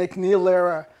called the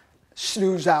McNeil-era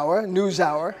snooze hour, news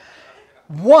hour,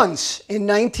 once in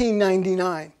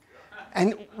 1999.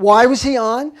 And why was he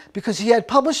on? Because he had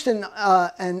published an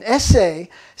essay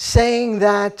saying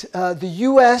that the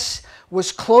U.S.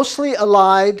 was closely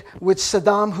allied with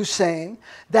Saddam Hussein,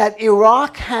 that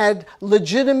Iraq had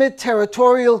legitimate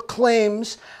territorial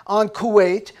claims on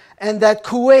Kuwait, and that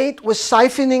Kuwait was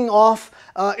siphoning off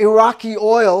Iraqi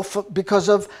oil because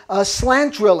of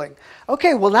slant drilling.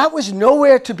 Okay, well, that was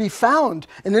nowhere to be found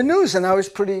in the news, and I was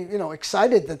pretty,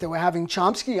 excited that they were having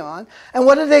Chomsky on. And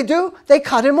what did? They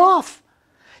cut him off.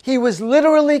 He was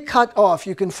literally cut off.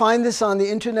 You can find this on the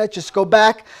internet. Just go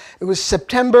back. It was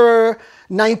September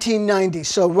 1990.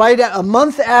 So right a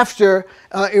month after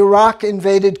Iraq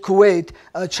invaded Kuwait,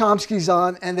 Chomsky's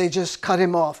on, and they just cut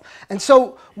him off. And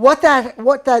so what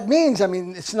that means, I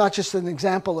mean, it's not just an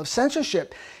example of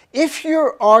censorship. If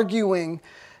you're arguing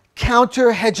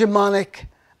counter-hegemonic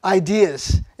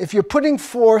ideas, if you're putting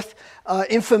forth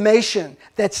information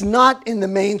that's not in the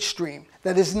mainstream,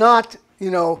 that is not,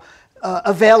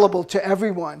 available to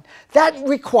everyone, that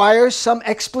requires some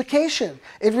explication.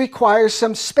 It requires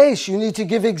some space. You need to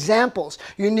give examples.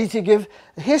 You need to give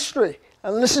history.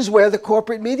 And this is where the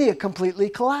corporate media completely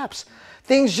collapse.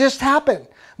 Things just happen.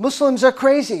 Muslims are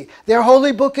crazy. Their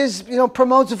holy book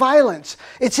promotes violence.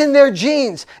 It's in their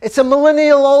genes. It's a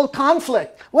millennial-old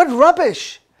conflict. What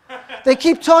rubbish. They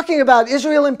keep talking about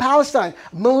Israel and Palestine,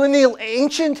 millennial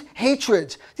ancient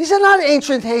hatreds. These are not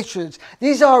ancient hatreds.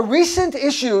 These are recent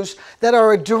issues that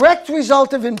are a direct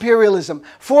result of imperialism.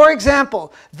 For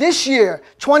example, this year,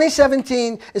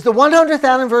 2017, is the 100th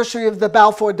anniversary of the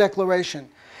Balfour Declaration,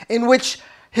 in which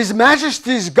His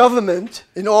Majesty's government,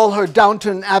 in all her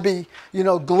Downton Abbey,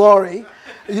 glory,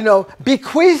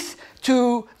 bequeathed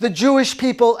to the Jewish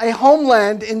people a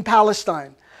homeland in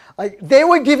Palestine. Like, they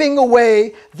were giving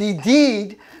away the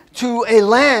deed to a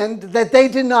land that they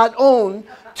did not own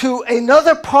to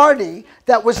another party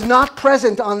that was not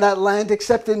present on that land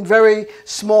except in very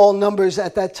small numbers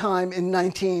at that time in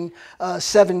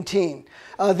 1917.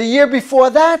 The year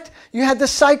before that, you had the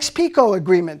Sykes-Picot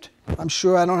Agreement. I'm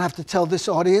sure I don't have to tell this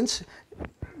audience,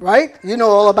 right? You know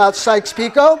all about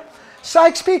Sykes-Picot.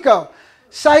 Sykes-Picot.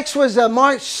 Sykes was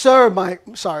Sir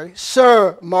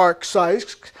Mark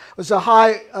Sykes was a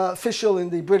high official in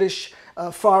the British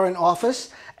Foreign Office,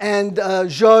 and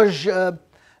Georges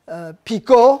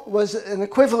Picot was an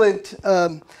equivalent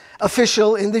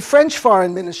official in the French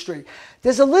Foreign Ministry.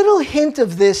 There's a little hint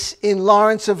of this in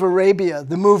Lawrence of Arabia,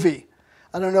 the movie.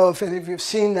 I don't know if any of you have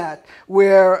seen that,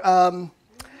 where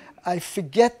I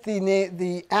forget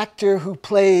the actor who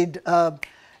played.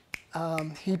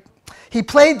 He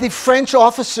played the French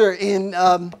officer in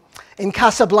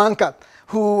Casablanca,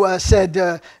 who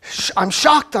said, "I'm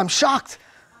shocked, I'm shocked."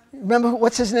 Remember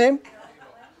what's his name?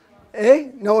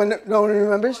 No one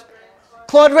remembers.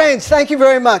 Claude Rains. Thank you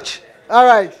very much. All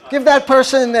right, give that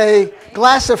person a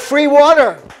glass of free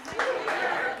water.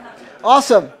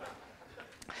 Awesome.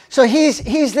 So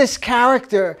he's this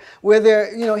character where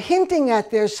they're hinting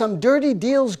at there's some dirty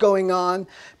deals going on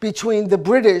between the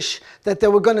British, that they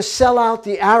were going to sell out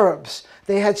the Arabs.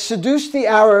 They had seduced the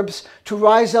Arabs to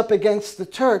rise up against the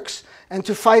Turks and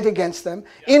to fight against them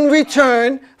in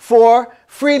return for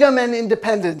freedom and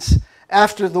independence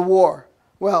after the war.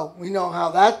 Well, we know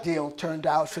how that deal turned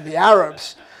out for the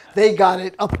Arabs. They got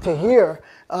it up to here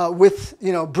with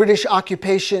British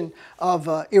occupation of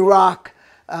Iraq,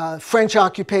 French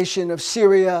occupation of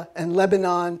Syria and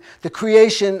Lebanon, the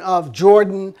creation of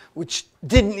Jordan, which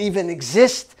didn't even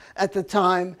exist at the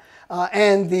time,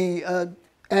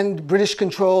 and British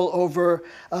control over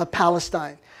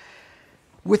Palestine.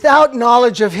 Without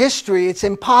knowledge of history, it's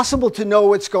impossible to know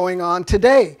what's going on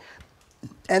today.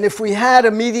 And if we had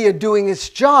a media doing its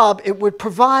job, it would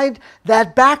provide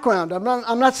that background.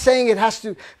 I'm not saying it has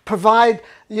to provide,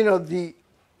 the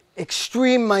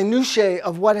extreme minutiae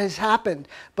of what has happened,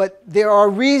 but there are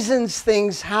reasons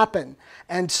things happen.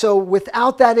 And so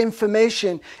without that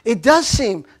information, it does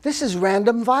seem this is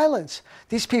random violence.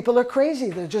 These people are crazy.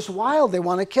 They're just wild. They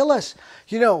want to kill us.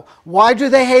 Why do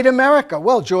they hate America?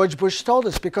 Well, George Bush told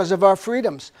us, because of our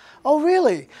freedoms. Oh,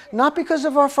 really? Not because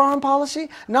of our foreign policy?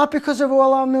 Not because of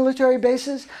all our military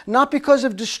bases? Not because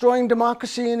of destroying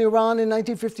democracy in Iran in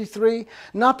 1953?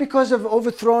 Not because of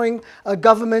overthrowing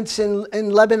governments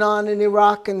in Lebanon and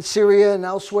Iraq and Syria and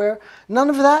elsewhere? None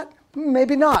of that?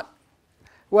 Maybe not.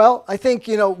 Well, I think,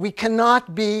 we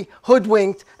cannot be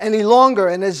hoodwinked any longer.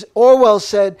 And as Orwell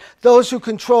said, those who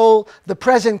control the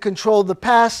present control the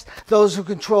past. Those who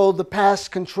control the past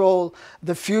control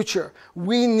the future.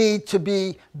 We need to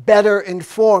be better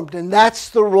informed. And that's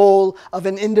the role of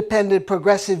an independent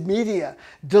progressive media,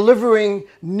 delivering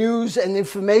news and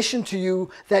information to you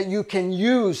that you can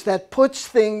use, that puts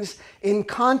things in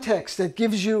context, that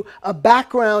gives you a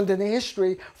background and a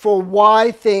history for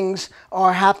why things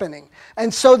are happening.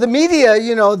 And so the media,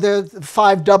 the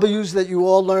 5 W's that you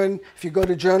all learn if you go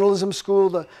to journalism school,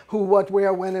 the who, what,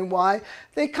 where, when, and why,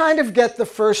 they kind of get the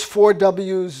first 4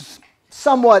 W's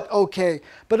somewhat okay.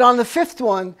 But on the 5th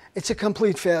one, it's a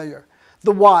complete failure.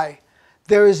 The why.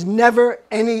 There is never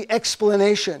any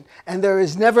explanation, and there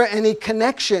is never any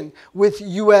connection with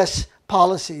U.S.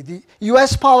 policy. The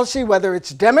U.S. policy, whether it's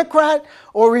Democrat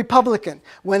or Republican,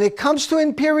 when it comes to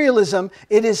imperialism,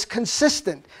 it is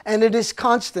consistent and it is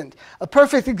constant. A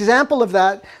perfect example of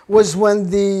that was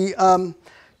when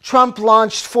Trump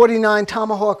launched 49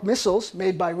 Tomahawk missiles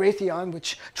made by Raytheon,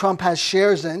 which Trump has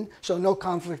shares in, so no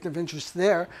conflict of interest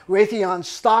there. Raytheon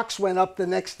stocks went up the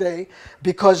next day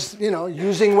because,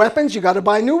 using weapons, you got to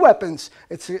buy new weapons.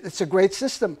 It's a great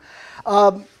system.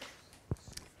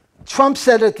 Trump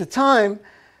said at the time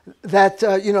that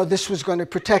this was going to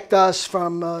protect us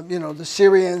from the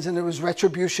Syrians, and it was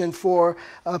retribution for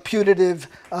a putative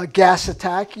gas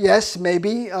attack. Yes,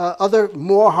 maybe other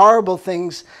more horrible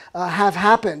things have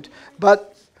happened,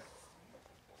 but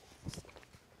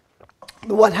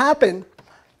what happened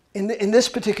in this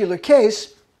particular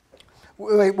case,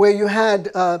 where you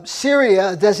had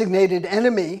Syria, a designated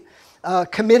enemy,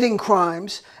 committing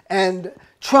crimes, and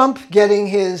Trump getting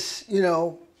his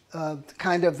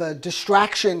kind of a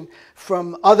distraction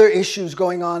from other issues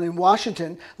going on in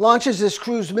Washington, launches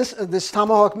this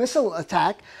Tomahawk missile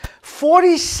attack.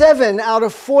 47 out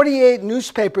of 48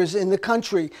 newspapers in the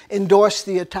country endorsed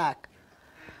the attack.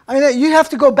 I mean, you have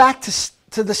to go back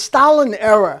to the Stalin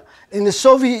era in the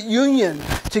Soviet Union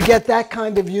to get that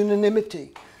kind of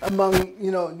unanimity among,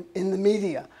 in the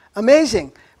media.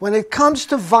 Amazing. When it comes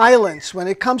to violence, when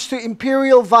it comes to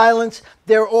imperial violence,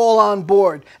 they're all on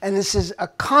board. And this is a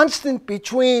constant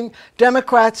between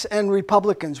Democrats and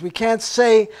Republicans. We can't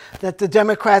say that the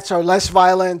Democrats are less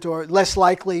violent or less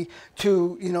likely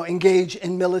to, engage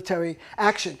in military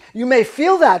action. You may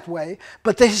feel that way,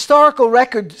 but the historical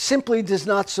record simply does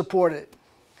not support it.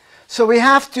 So we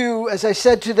have to, as I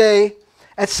said today,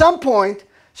 at some point,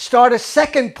 start a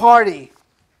second party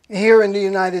here in the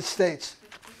United States.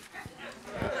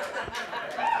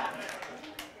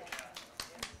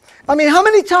 I mean, how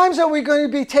many times are we going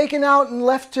to be taken out and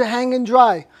left to hang and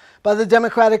dry by the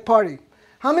Democratic Party?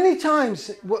 How many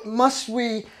times must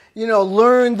we,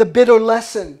 learn the bitter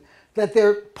lesson that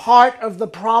they're part of the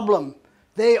problem?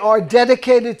 They are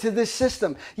dedicated to this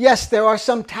system. Yes, there are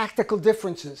some tactical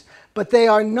differences, but they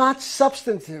are not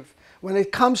substantive when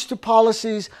it comes to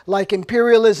policies like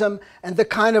imperialism and the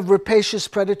kind of rapacious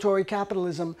predatory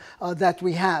capitalism that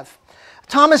we have.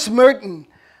 Thomas Merton,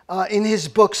 in his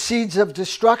book Seeds of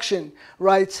Destruction,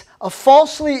 writes, "A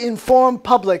falsely informed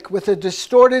public with a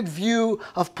distorted view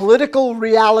of political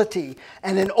reality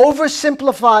and an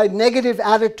oversimplified negative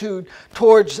attitude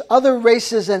towards other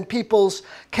races and peoples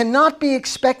cannot be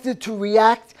expected to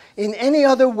react in any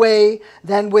other way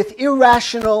than with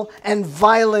irrational and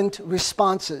violent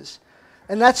responses."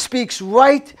 And that speaks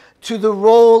right to the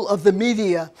role of the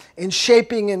media in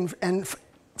shaping and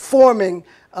forming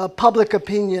public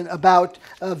opinion about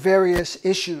various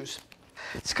issues.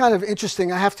 It's kind of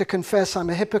interesting. I have to confess I'm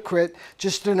a hypocrite,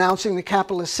 just denouncing the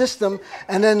capitalist system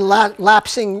and then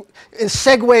segueing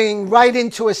right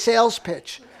into a sales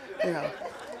pitch.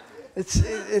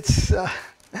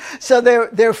 So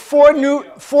there are four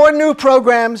new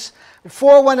programs,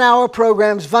 4 one-hour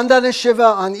programs: Vandana Shiva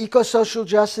on eco-social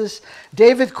justice,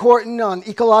 David Korten on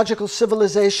ecological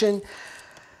civilization,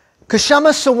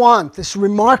 Kshama Sawant, this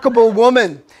remarkable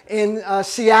woman in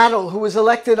Seattle who was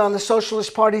elected on the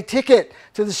Socialist Party ticket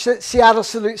to the Seattle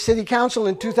City Council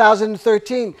in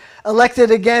 2013,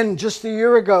 elected again just a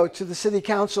year ago to the City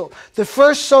Council. The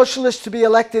first socialist to be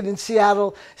elected in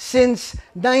Seattle since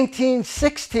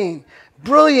 1916.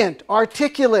 Brilliant,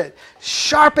 articulate,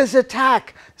 sharp as a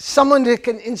tack, someone that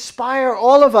can inspire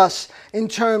all of us in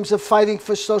terms of fighting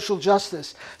for social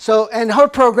justice. And her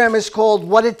program is called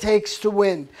What It Takes to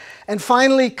Win. And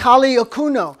finally, Kali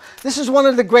Okuno. This is one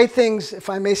of the great things, if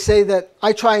I may say, that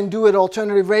I try and do at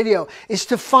Alternative Radio, is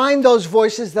to find those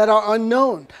voices that are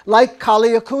unknown, like Kali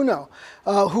Okuno,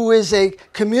 who is a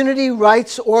community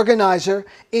rights organizer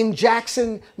in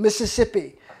Jackson,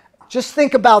 Mississippi. Just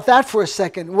think about that for a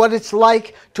second, what it's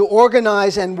like to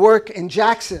organize and work in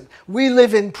Jackson. We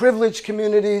live in privileged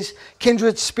communities,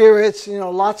 kindred spirits,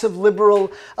 lots of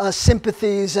liberal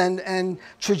sympathies and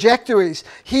trajectories.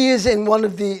 He is in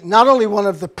not only one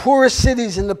of the poorest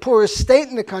cities in the poorest state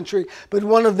in the country, but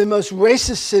one of the most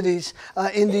racist cities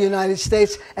in the United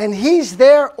States. And he's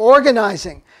there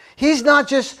organizing. He's not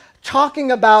just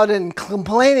talking about and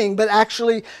complaining, but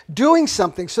actually doing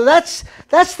something. So that's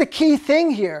the key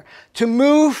thing here, to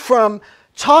move from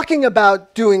talking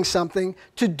about doing something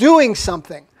to doing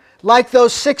something. Like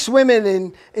those 6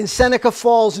 women in Seneca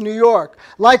Falls, New York,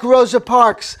 like Rosa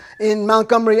Parks in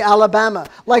Montgomery, Alabama,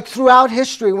 like throughout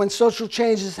history when social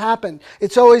change has happened.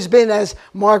 It's always been, as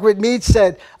Margaret Mead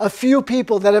said, a few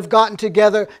people that have gotten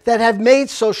together that have made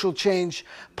social change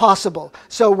possible.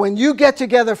 So when you get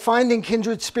together finding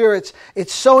kindred spirits,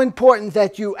 it's so important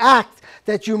that you act,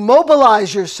 that you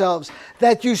mobilize yourselves,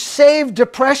 that you save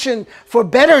depression for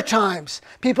better times.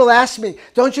 People ask me,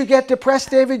 don't you get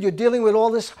depressed, David? You're dealing with all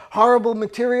this horrible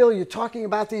material. You're talking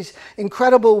about these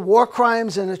incredible war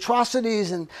crimes and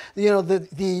atrocities and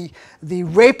the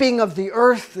raping of the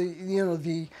earth,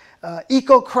 the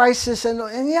eco-crisis.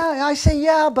 And yeah, I say,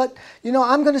 yeah, but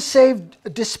I'm going to save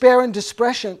despair and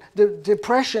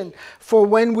depression for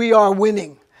when we are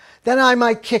winning. Then I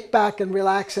might kick back and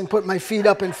relax and put my feet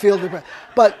up and feel depressed.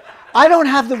 But I don't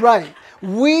have the right.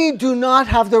 We do not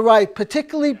have the right,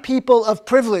 particularly people of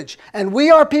privilege. And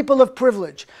we are people of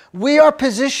privilege. We are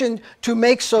positioned to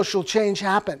make social change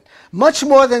happen. Much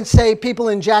more than, say, people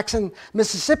in Jackson,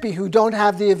 Mississippi, who don't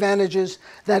have the advantages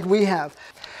that we have.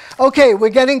 Okay, we're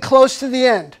getting close to the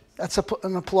end. That's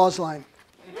an applause line.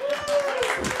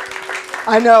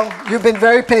 I know, you've been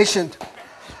very patient.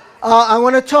 I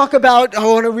want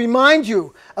to remind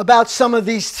you about some of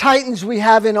these titans we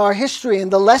have in our history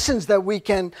and the lessons that we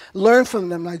can learn from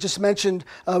them. I just mentioned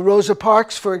Rosa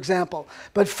Parks, for example.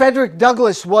 But Frederick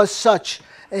Douglass was such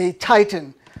a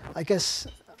titan. I guess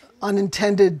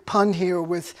unintended pun here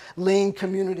with Lane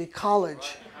Community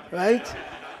College, right?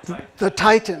 The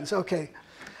Titans, okay.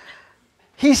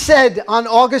 He said on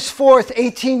August 4th,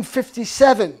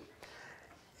 1857,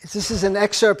 this is an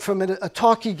excerpt from a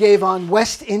talk he gave on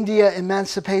West India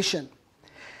emancipation.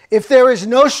 If there is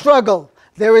no struggle,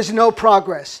 there is no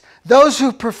progress. Those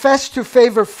who profess to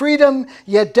favor freedom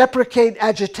yet deprecate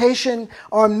agitation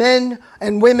are men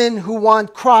and women who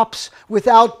want crops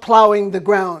without plowing the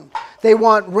ground. They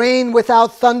want rain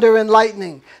without thunder and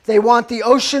lightning. They want the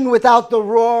ocean without the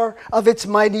roar of its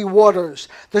mighty waters.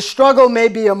 The struggle may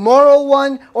be a moral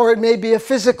one, or it may be a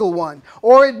physical one,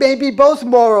 or it may be both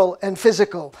moral and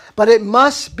physical, but it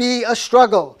must be a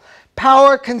struggle.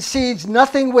 Power concedes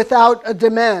nothing without a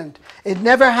demand. It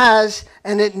never has,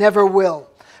 and it never will.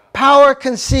 Power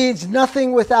concedes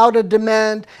nothing without a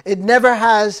demand. It never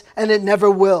has, and it never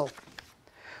will.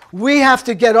 We have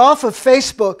to get off of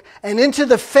Facebook and into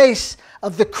the face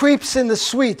of the creeps in the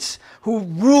suites who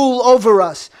rule over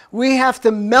us. We have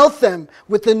to melt them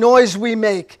with the noise we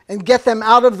make and get them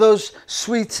out of those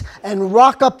suites and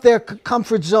rock up their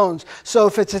comfort zones. So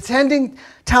if it's attending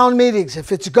town meetings,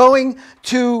 if it's going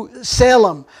to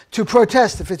Salem to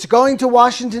protest, if it's going to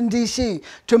Washington, D.C.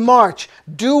 to march,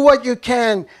 do what you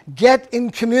can. Get in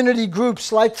community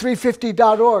groups like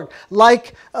 350.org,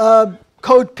 like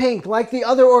Code Pink, like the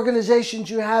other organizations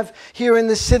you have here in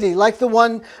the city, like the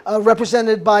one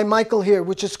represented by Michael here,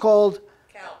 which is called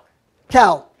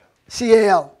CAL,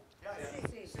 C-A-L.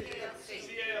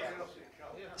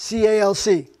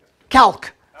 C-A-L-C.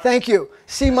 CALC. Thank you.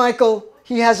 See Michael,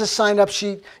 he has a sign-up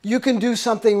sheet. You can do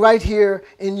something right here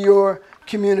in your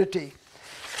community.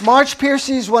 Marge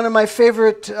Piercy is one of my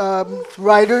favorite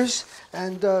writers,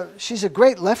 and she's a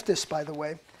great leftist, by the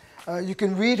way. You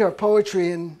can read her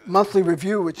poetry in Monthly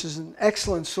Review, which is an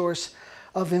excellent source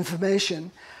of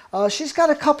information. She's got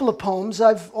a couple of poems.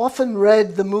 I've often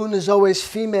read The Moon is Always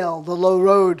Female, The Low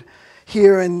Road,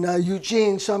 here in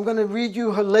Eugene. So I'm going to read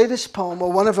you her latest poem,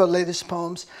 or one of her latest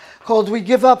poems, called We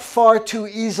Give Up Far Too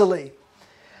Easily.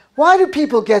 Why do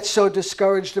people get so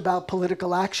discouraged about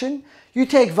political action? You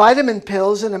take vitamin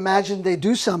pills and imagine they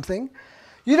do something.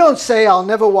 You don't say, I'll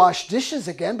never wash dishes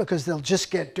again because they'll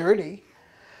just get dirty.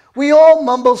 We all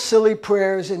mumble silly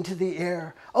prayers into the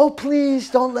air. Oh, please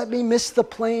don't let me miss the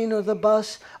plane or the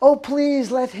bus. Oh, please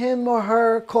let him or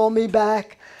her call me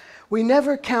back. We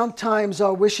never count times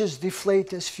our wishes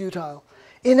deflate as futile.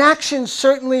 Inaction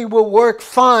certainly will work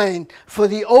fine for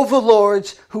the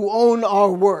overlords who own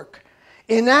our work.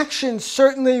 Inaction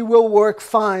certainly will work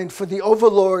fine for the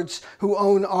overlords who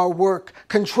own our work,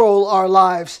 control our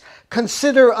lives.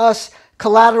 Consider us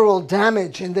collateral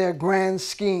damage in their grand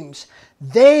schemes.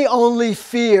 They only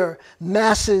fear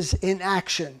masses in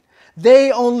action.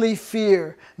 They only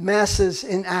fear masses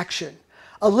in action.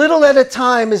 A little at a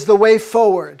time is the way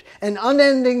forward, an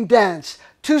unending dance.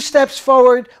 2 steps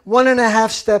forward, 1.5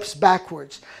 steps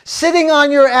backwards. Sitting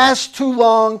on your ass too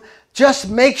long just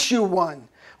makes you one.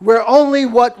 We're only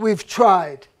what we've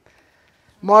tried.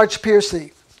 Marge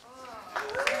Piercy.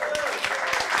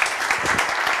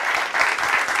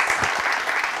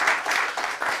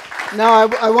 Now,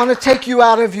 I want to take you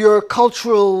out of your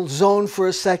cultural zone for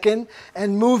a second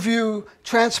and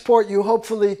transport you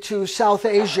hopefully to South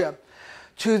Asia,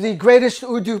 to the greatest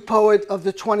Urdu poet of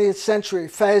the 20th century,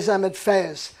 Faiz Ahmed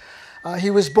Faiz. He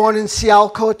was born in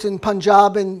Sialkot in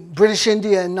Punjab in British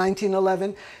India in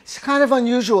 1911. It's kind of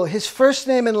unusual. His first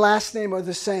name and last name are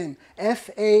the same,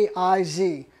 F-A-I-Z.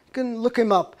 You can look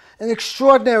him up. An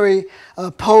extraordinary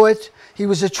poet. He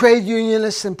was a trade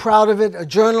unionist and proud of it, a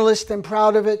journalist and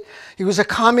proud of it. He was a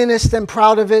communist and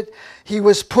proud of it. He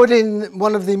was put in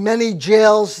one of the many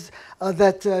jails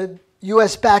that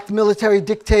US-backed military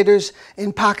dictators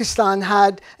in Pakistan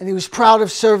had, and he was proud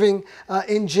of serving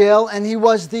in jail, and he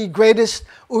was the greatest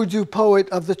Urdu poet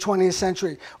of the 20th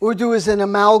century. Urdu is an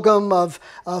amalgam of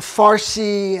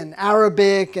Farsi and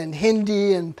Arabic and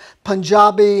Hindi and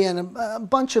Punjabi and a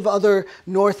bunch of other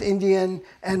North Indian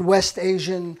and West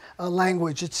Asian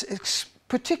language. It's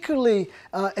particularly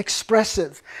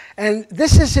expressive. And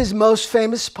this is his most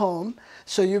famous poem.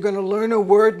 So you're going to learn a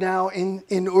word now in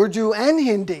Urdu and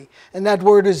Hindi, and that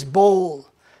word is bol,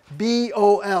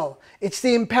 B-O-L. It's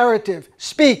the imperative,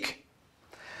 speak.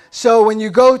 So when you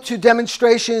go to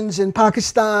demonstrations in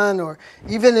Pakistan or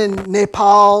even in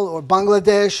Nepal or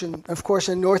Bangladesh and of course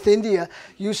in North India,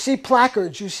 you see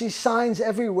placards, you see signs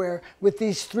everywhere with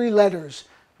these 3 letters,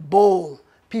 bol.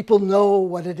 People know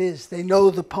what it is, they know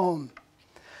the poem.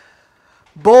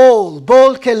 Bol,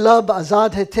 bol ke lab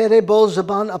azad hai tere, bol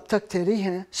zaban ab tak teri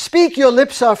hai. Speak, your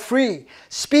lips are free.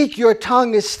 Speak, your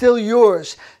tongue is still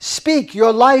yours. Speak,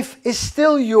 your life is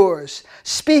still yours.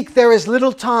 Speak, there is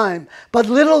little time, but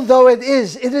little though it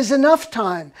is enough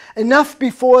time, enough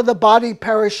before the body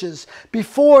perishes,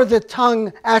 before the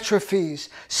tongue atrophies.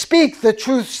 Speak, the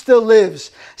truth still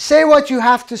lives. Say what you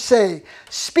have to say.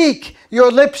 Speak, your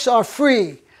lips are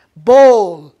free.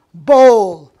 Bol,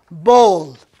 bol,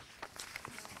 bol.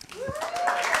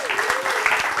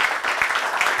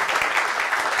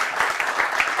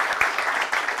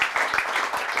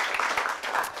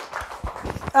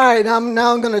 All right, now I'm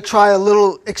going to try a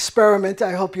little experiment.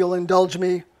 I hope you'll indulge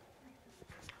me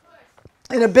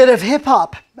in a bit of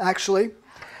hip-hop, actually.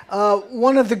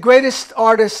 One of the greatest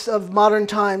artists of modern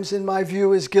times, in my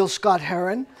view, is Gil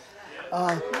Scott-Heron.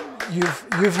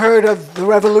 You've heard of The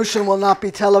Revolution Will Not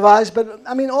Be Televised, but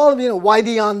I mean, all of you know,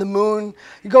 Whitey on the Moon.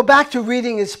 You go back to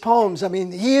reading his poems. I mean,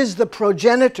 he is the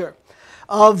progenitor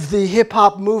of the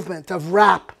hip-hop movement, of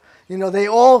rap. You know, they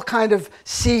all kind of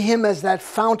see him as that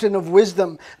fountain of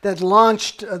wisdom that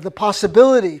launched the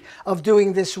possibility of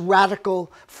doing this radical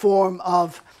form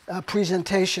of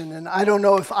presentation. And I don't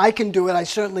know if I can do it. I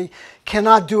certainly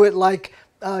cannot do it like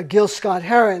Gil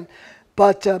Scott-Heron.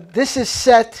 But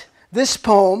this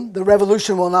poem, The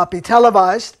Revolution Will Not Be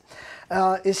Televised,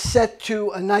 is set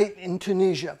to A Night in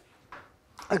Tunisia,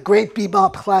 a great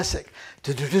bebop classic.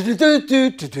 The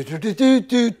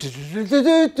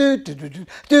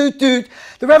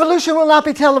revolution will not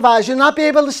be televised. You'll not be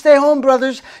able to stay home,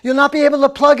 brothers. You'll not be able to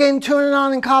plug in, turn it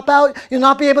on, and cop out. You'll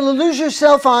not be able to lose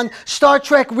yourself on Star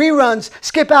Trek reruns,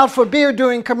 skip out for beer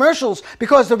during commercials,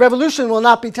 because the revolution will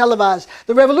not be televised.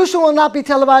 The revolution will not be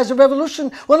televised. The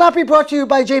revolution will not be brought to you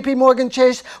by J.P. Morgan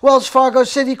Chase, Wells Fargo,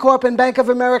 Citicorp, and Bank of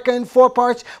America in 4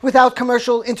 parts without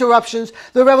commercial interruptions.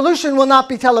 The revolution will not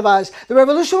be televised. The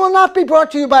revolution will not be brought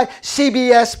to you by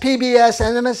CBS, PBS,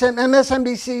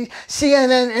 MSNBC,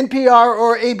 CNN, NPR,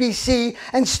 or ABC,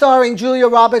 and starring Julia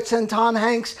Roberts and Tom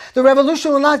Hanks. The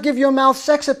revolution will not give your mouth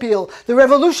sex appeal. The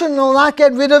revolution will not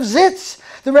get rid of zits.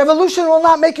 The revolution will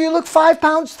not make you look 5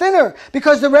 pounds thinner,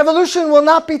 because the revolution will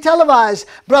not be televised,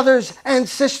 brothers and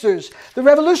sisters. The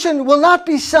revolution will not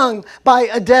be sung by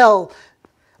Adele,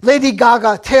 Lady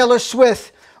Gaga, Taylor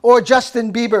Swift, or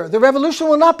Justin Bieber. The revolution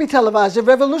will not be televised. The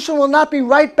revolution will not be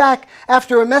right back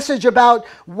after a message about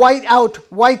white out,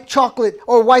 white chocolate,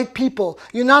 or white people.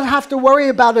 You not have to worry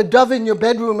about a dove in your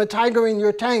bedroom, a tiger in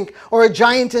your tank, or a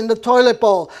giant in the toilet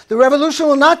bowl. The revolution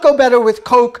will not go better with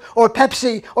Coke, or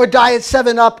Pepsi, or Diet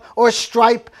 7-Up, or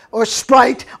Stripe, or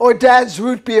Sprite, or Dad's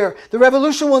root beer. The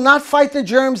revolution will not fight the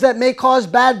germs that may cause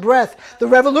bad breath. The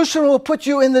revolution will put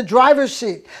you in the driver's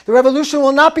seat. The revolution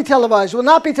will not be televised, will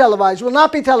not be televised, will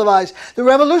not be televised. televised. The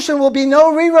revolution will be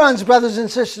no reruns, brothers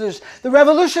and sisters. The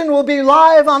revolution will be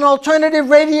live on alternative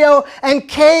radio and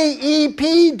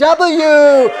KEPW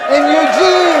in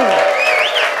Eugene.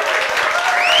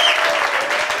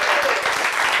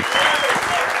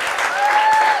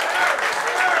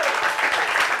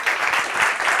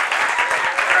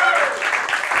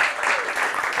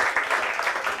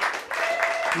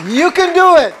 You can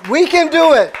do it. We can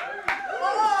do it.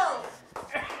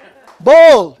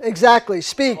 Bold, exactly.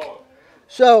 Speak.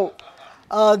 So,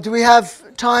 do we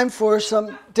have time for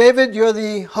some? David, you're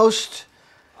the host,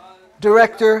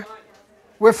 director.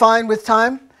 We're fine with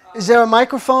time. Is there a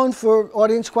microphone for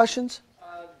audience questions?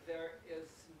 There is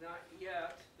not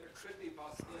yet. There could be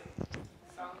possibly.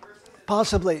 Sound person?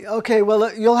 Possibly. Okay,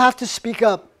 well, you'll have to speak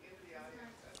up.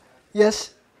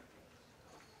 Yes?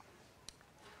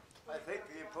 I think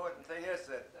the important thing is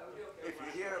that if you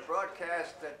hear a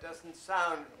broadcast that doesn't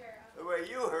sound the way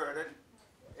you heard it,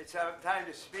 it's time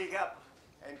to speak up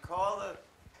and call the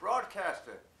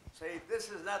broadcaster. Say, this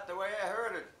is not the way I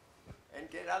heard it, and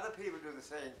get other people to do the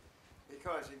same.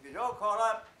 Because if you don't call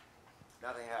up,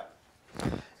 nothing happens.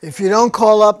 If you don't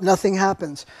call up, nothing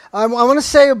happens. I want to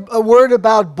say a word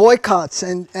about boycotts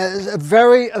and as a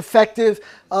very effective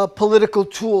political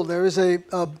tool. There is a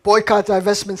boycott,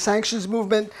 divestment, sanctions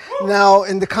movement now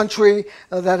in the country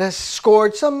that has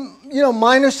scored some,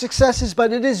 minor successes,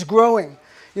 but it is growing.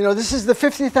 This is the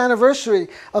 50th anniversary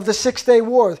of the Six-Day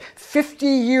War. 50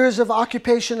 years of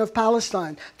occupation of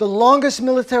Palestine, the longest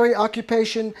military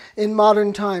occupation in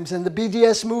modern times. And the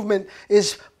BDS movement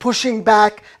is pushing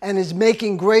back and is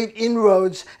making great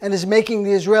inroads and is making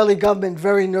the Israeli government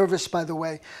very nervous, by the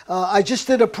way. I just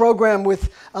did a program with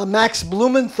Max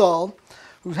Blumenthal,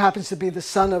 who happens to be the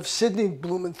son of Sidney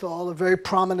Blumenthal, a very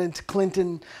prominent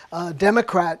Clinton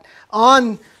Democrat,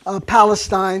 on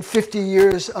Palestine, 50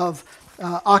 years of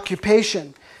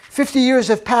occupation. 50 years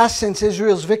have passed since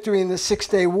Israel's victory in the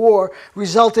Six-Day War,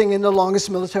 resulting in the longest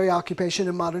military occupation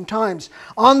in modern times.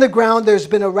 On the ground, there's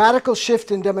been a radical shift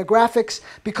in demographics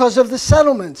because of the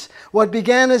settlements. What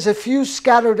began as a few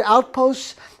scattered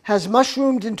outposts has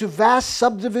mushroomed into vast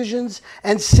subdivisions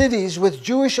and cities with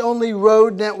Jewish-only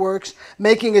road networks,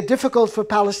 making it difficult for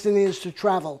Palestinians to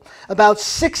travel. About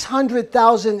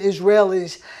 600,000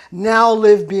 Israelis now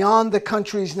live beyond the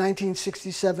country's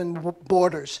 1967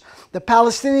 borders. The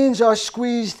Palestinians are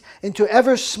squeezed into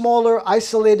ever smaller,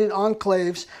 isolated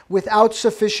enclaves without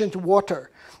sufficient water.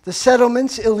 The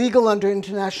settlements, illegal under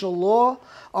international law,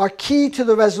 are key to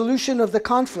the resolution of the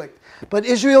conflict. But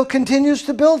Israel continues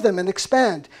to build them and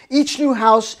expand. Each new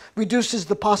house reduces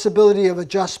the possibility of a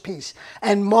just peace.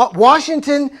 And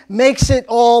Washington makes it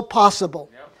all possible.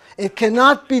 Yep. It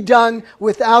cannot be done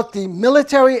without the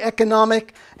military,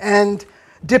 economic, and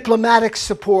diplomatic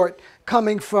support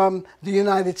coming from the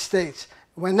United States.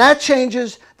 When that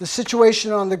changes, the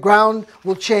situation on the ground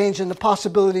will change and the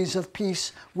possibilities of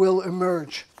peace will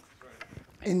emerge,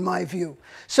 in my view.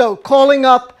 So calling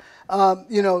up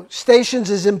stations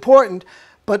is important,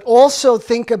 but also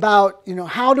think about,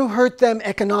 how to hurt them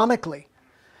economically.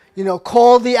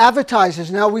 Call the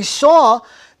advertisers. Now, we saw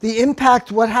the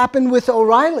impact, what happened with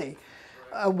O'Reilly.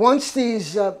 Once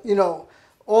these,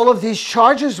 all of these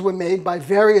charges were made by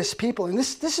various people, and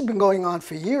this has been going on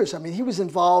for years. I mean, he was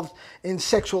involved in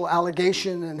sexual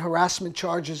allegation and harassment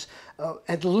charges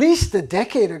at least a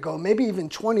decade ago, maybe even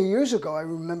 20 years ago. I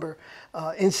remember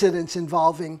incidents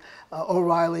involving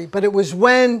O'Reilly. But it was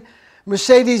when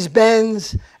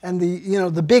Mercedes-Benz and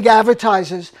the big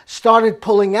advertisers started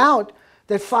pulling out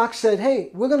that Fox said, hey,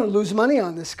 we're going to lose money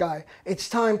on this guy. It's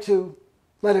time to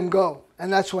let him go.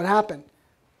 And that's what happened.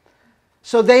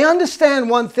 So they understand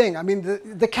one thing. I mean,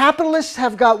 the capitalists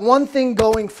have got one thing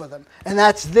going for them, and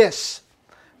that's this: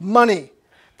 money.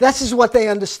 This is what they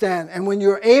understand. And when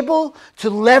you're able to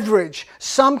leverage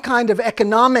some kind of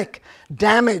economic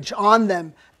damage on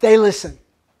them, they listen.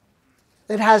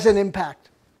 It has an impact.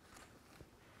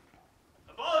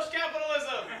 Abolish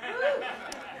capitalism!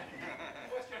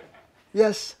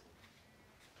 Yes?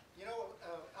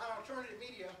 On alternative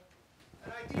media,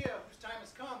 an idea whose time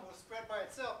has come will spread by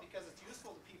itself because it's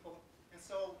useful to people. And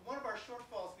so one of our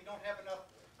shortfalls, we don't have enough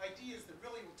ideas that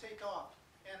really will take off.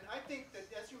 And I think that,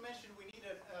 as you mentioned, we need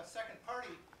a second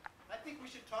party. I think we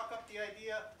should talk up the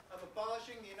idea of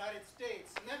abolishing the United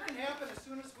States. And that can happen as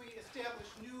soon as we establish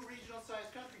new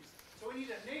regional-sized countries. So we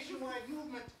need a nationwide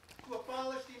movement to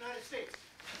abolish the United States.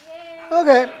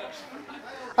 Okay.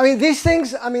 I mean, these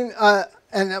things,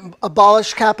 and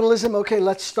abolish capitalism. Okay,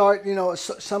 let's start,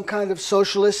 some kind of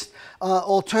socialist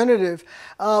alternative.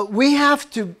 We have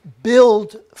to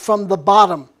build from the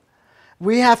bottom.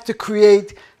 We have to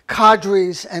create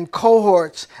cadres and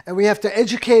cohorts, and we have to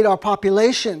educate our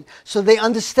population so they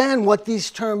understand what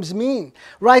these terms mean.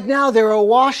 Right now, they're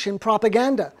awash in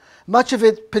propaganda, much of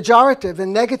it pejorative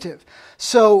and negative.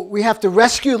 So we have to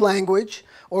rescue language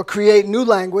or create new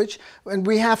language, and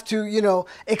we have to, you know,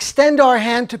 extend our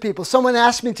hand to people. Someone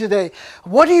asked me today,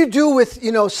 what do you do with,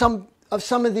 you know, some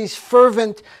of these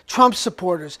fervent Trump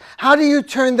supporters? How do you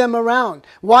turn them around?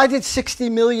 Why did 60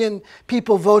 million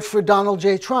people vote for Donald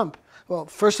J. Trump? Well,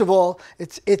 first of all,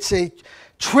 it's a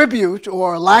tribute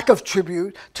or a lack of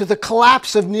tribute to the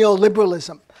collapse of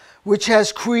neoliberalism, which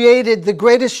has created the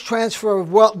greatest transfer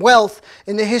of wealth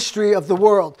in the history of the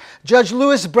world. Judge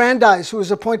Louis Brandeis, who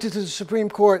was appointed to the Supreme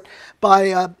Court by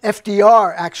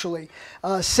FDR, actually,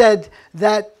 said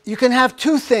that you can have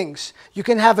two things. You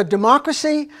can have a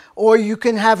democracy or you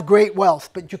can have great wealth,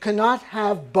 but you cannot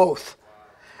have both.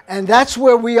 And that's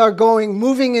where we are going,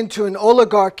 moving into an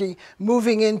oligarchy,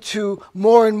 moving into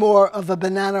more and more of a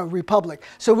banana republic.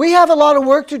 So we have a lot of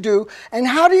work to do. And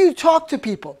how do you talk to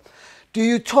people? Do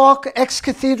you talk ex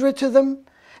cathedra to them?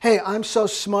 Hey, I'm so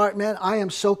smart, man. I am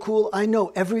so cool. I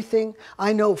know everything.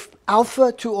 I know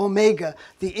alpha to omega,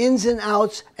 the ins and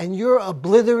outs, and you're a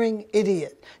blithering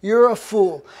idiot. You're a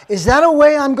fool. Is that a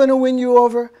way I'm going to win you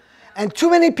over? And too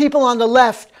many people on the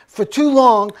left for too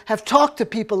long have talked to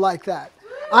people like that.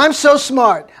 I'm so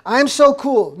smart. I'm so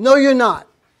cool. No, you're not.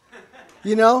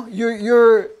 You know,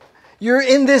 you're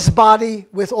in this body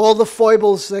with all the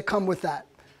foibles that come with that.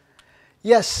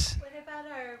 Yes? What about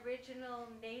our original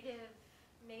native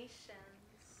nations?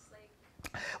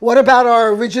 What about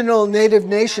our original native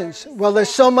nations? Well, there's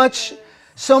so much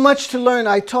to learn.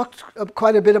 I talked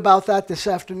quite a bit about that this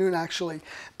afternoon, actually.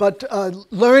 But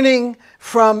learning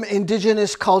from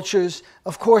indigenous cultures,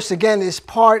 of course, again, is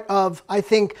part of, I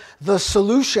think, the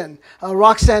solution.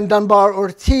 Roxanne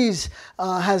Dunbar-Ortiz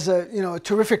has a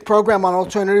terrific program on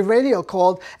alternative radio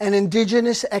called An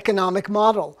Indigenous Economic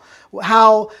Model,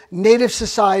 how native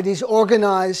societies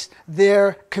organized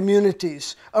their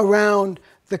communities around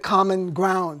the common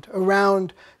ground,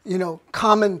 around,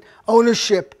 common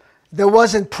ownership. There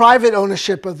wasn't private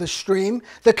ownership of the stream.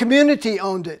 The community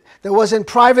owned it. There wasn't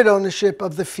private ownership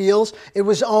of the fields. It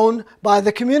was owned by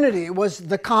the community. It was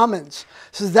the commons.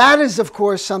 So that is, of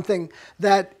course, something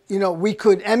that, we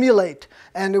could emulate.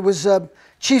 And it was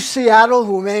Chief Seattle,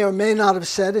 who may or may not have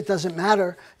said, it doesn't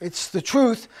matter, it's the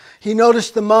truth. He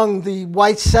noticed among the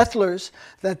white settlers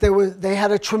that they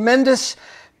had a tremendous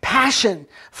passion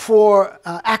for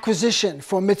acquisition,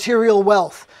 for material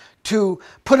wealth, to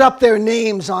put up their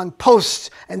names on posts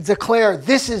and declare,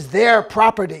 this is their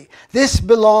property, this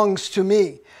belongs to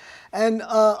me. And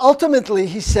ultimately,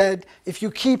 he said, if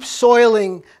you keep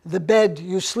soiling the bed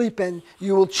you sleep in,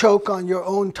 you will choke on your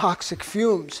own toxic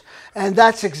fumes. And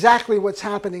that's exactly what's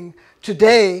happening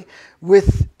today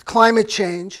with climate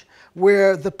change,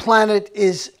 where the planet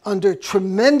is under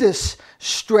tremendous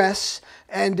stress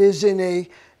and is in a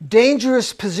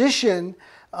dangerous position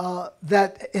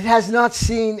that it has not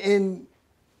seen in,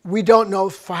 we don't know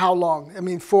for how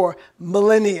long, for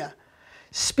millennia.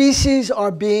 Species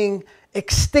are being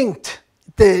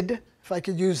extincted, if I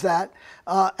could use that,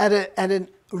 at a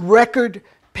record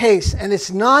pace. And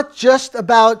it's not just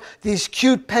about these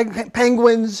cute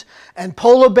penguins and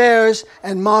polar bears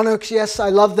and monarchs. Yes, I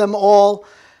love them all.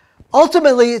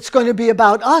 Ultimately, it's going to be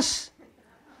about us.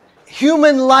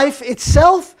 Human life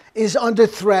itself is under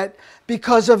threat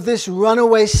because of this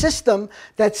runaway system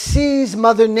that sees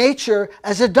Mother Nature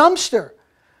as a dumpster,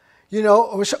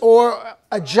 or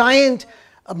a giant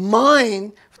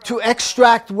mine to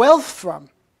extract wealth from.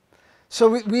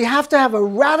 So we have to have a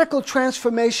radical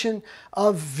transformation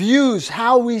of views,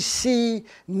 how we see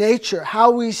nature,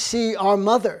 how we see our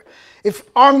mother. If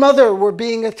our mother were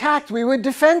being attacked, we would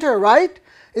defend her, right?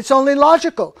 It's only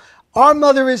logical. Our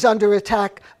mother is under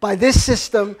attack by this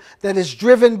system that is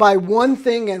driven by one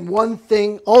thing and one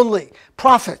thing only: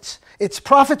 profits. It's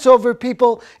profits over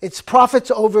people, it's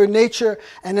profits over nature,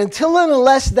 and until and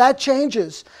unless that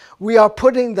changes, we are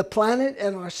putting the planet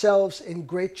and ourselves in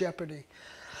great jeopardy.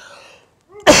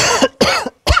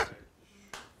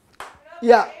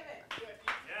 Yeah.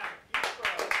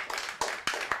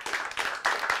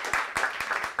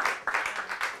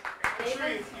 I'm sure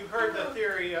you've heard the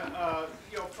theory of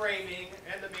framing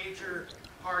and the major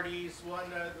parties,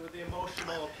 one with the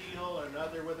emotional appeal and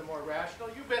another with the more rational.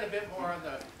 You've been a bit more on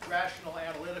the rational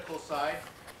analytical side.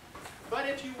 But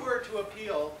if you were to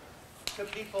appeal to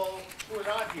people who are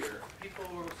not here, people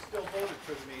who still voted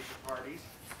for the major parties,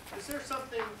 is there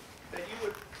something that you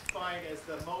would find as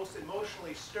the most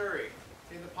emotionally stirring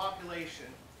in the population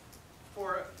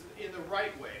in the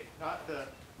right way, not the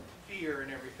fear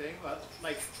and everything,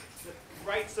 like the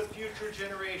rights of future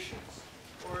generations,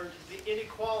 or the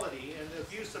inequality and the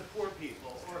abuse of poor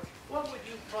people, or what would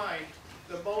you find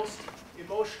the most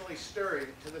emotionally stirring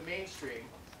to the mainstream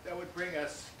that would bring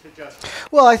us to justice?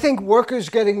 Well, I think workers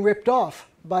getting ripped off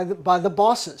by the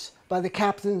bosses, by the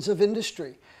captains of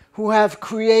industry, who have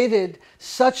created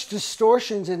such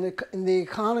distortions in the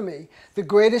economy. The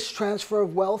greatest transfer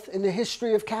of wealth in the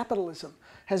history of capitalism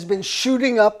has been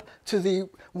shooting up to the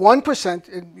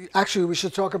 1%. Actually, we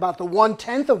should talk about the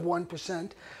 1/10 of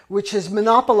 1%, which has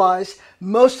monopolized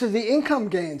most of the income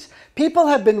gains. People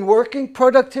have been working.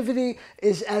 Productivity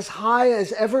is as high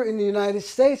as ever in the United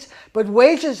States, but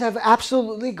wages have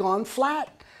absolutely gone flat.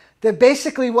 They're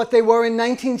basically what they were in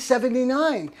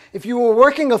 1979. If you were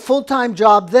working a full-time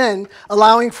job then,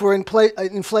 allowing for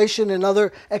inflation and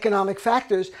other economic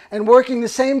factors, and working the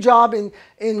same job in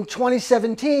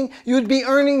 2017, you'd be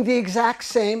earning the exact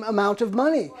same amount of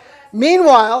money.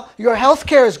 Meanwhile, your health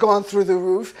care has gone through the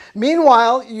roof.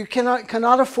 Meanwhile, you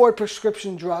cannot afford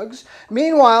prescription drugs.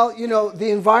 Meanwhile, the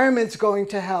environment's going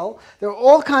to hell. There are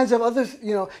all kinds of other,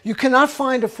 you cannot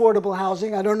find affordable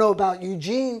housing. I don't know about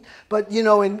Eugene, but,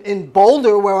 in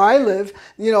Boulder, where I live,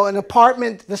 an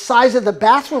apartment the size of the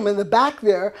bathroom in the back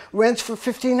there rents for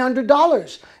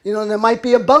 $1,500. And there might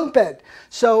be a bunk bed.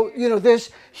 So, there's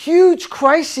huge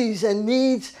crises and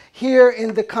needs here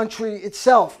in the country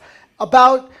itself.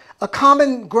 About a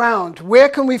common ground. Where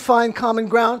can we find common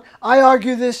ground? I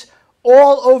argue this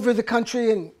all over the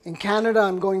country. In Canada,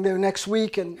 I'm going there next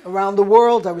week, and around the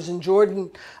world. I was in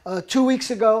Jordan 2 weeks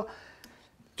ago.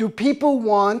 Do people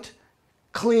want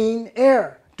clean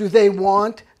air? Do they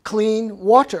want clean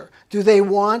water? Do they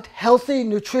want healthy,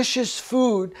 nutritious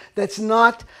food that's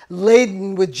not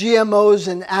laden with GMOs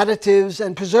and additives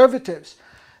and preservatives?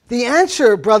 The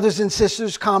answer, brothers and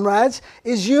sisters, comrades,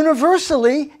 is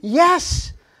universally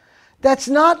yes. That's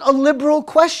not a liberal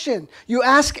question. You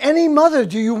ask any mother,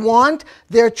 do you want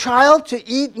their child to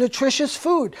eat nutritious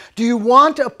food? Do you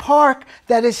want a park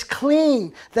that is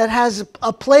clean, that has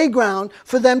a playground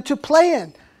for them to play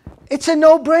in? It's a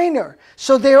no-brainer.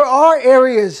 So there are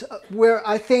areas where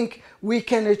I think we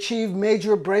can achieve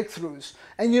major breakthroughs.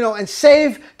 And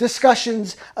save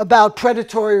discussions about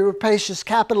predatory, rapacious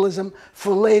capitalism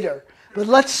for later. But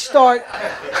let's start. I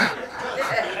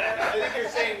think you're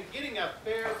saying getting a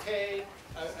fair pay,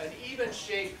 an even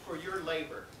shake for your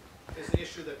labor is an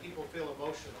issue that people feel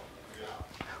emotional about.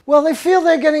 Well, they feel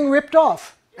they're getting ripped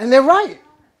off. And they're right.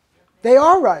 They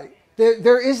are right.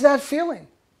 There is that feeling.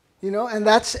 And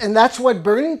that's what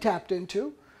Bernie tapped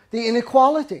into, the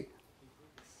inequality.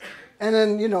 And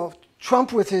then,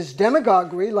 Trump with his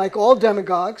demagoguery, like all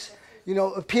demagogues,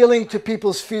 appealing to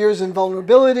people's fears and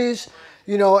vulnerabilities,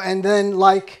 and then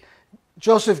like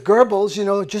Joseph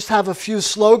Goebbels, just have a few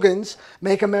slogans: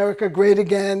 make America great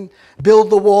again, build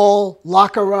the wall,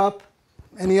 lock her up.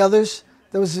 Any others?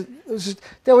 There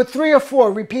were 3 or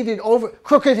 4 repeated over.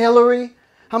 Crooked Hillary.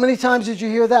 How many times did you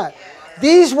hear that?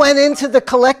 These went into the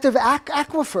collective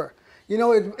aquifer.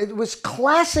 It was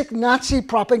classic Nazi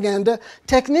propaganda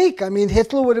technique. I mean,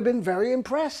 Hitler would have been very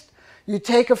impressed. You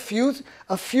take a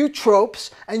few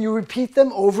tropes and you repeat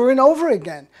them over and over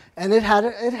again, and it had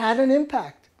an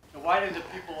impact. So why did the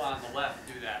people on the left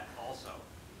do that also?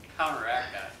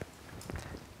 Counteract that?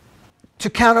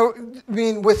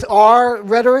 With our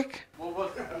rhetoric? Well,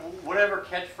 whatever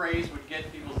catchphrase would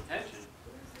get people's attention.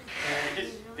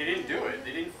 They didn't do it.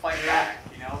 They didn't fight back.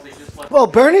 They just let. Well,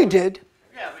 Bernie did.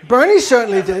 Bernie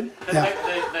certainly did.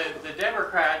 The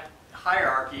Democrat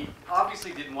hierarchy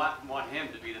obviously didn't want him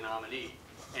to be the nominee,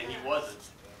 and he wasn't.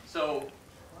 So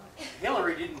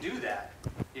Hillary didn't do that.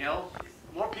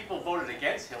 More people voted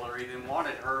against Hillary than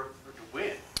wanted her to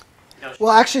win.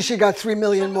 Well, actually, she got 3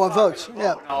 million more votes.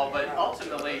 Yeah. But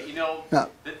ultimately,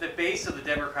 the base of the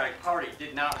Democratic Party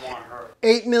did not want her.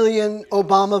 8 million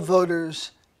Obama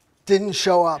voters didn't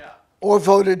show up or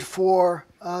voted for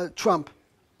Trump.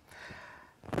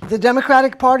 The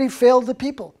Democratic Party failed the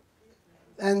people.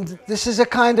 And this is a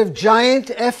kind of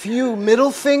giant FU, middle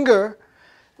finger,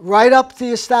 right up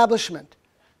the establishment.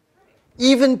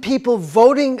 Even people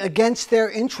voting against their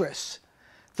interests.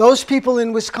 Those people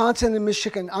in Wisconsin and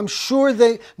Michigan, I'm sure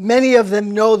many of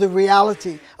them know the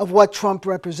reality of what Trump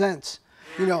represents.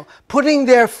 Putting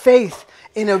their faith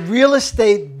in a real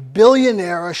estate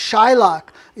billionaire, a Shylock,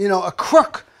 a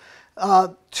crook,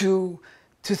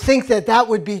 to think that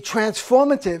would be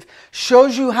transformative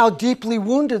shows you how deeply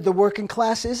wounded the working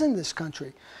class is in this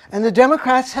country. And the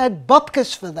Democrats had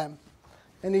bupkis for them.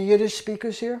 Any Yiddish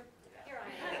speakers here?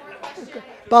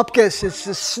 Bupkis, it's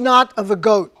the snot of a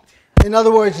goat. In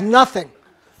other words, nothing.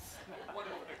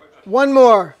 One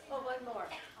more. Oh, one more.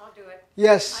 I'll do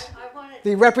Yes, I wanted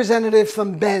the representative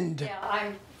from Bend. Yeah,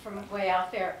 I'm from way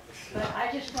out there. But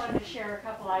I just wanted to share a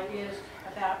couple ideas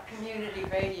about community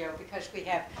radio because we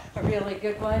have a really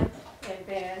good one in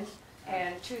Bend.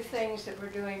 And two things that we're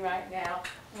doing right now.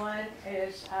 One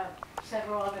is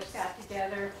several of us got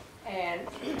together and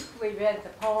we read the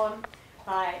poem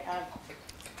by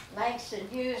Langston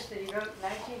Hughes that he wrote in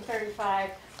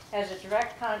 1935 as a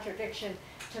direct contradiction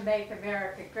to make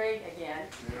America great again.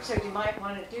 So you might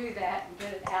want to do that and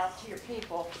get it out to your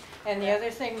people. And the other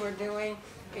thing we're doing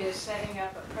is setting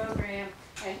up a program,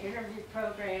 an interview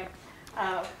program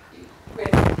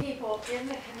with people in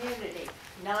the community,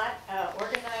 not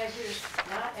organizers,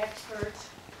 not experts,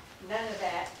 none of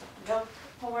that, no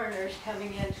foreigners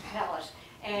coming in to tell us,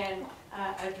 and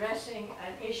addressing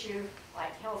an issue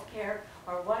like healthcare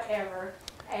or whatever,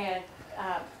 and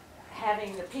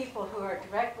having the people who are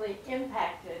directly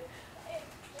impacted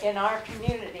in our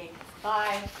community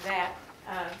by that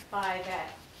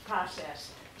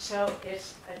process. So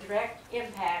it's a direct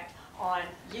impact on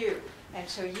you. And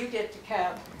so you get to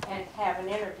come and have an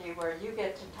interview where you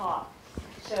get to talk.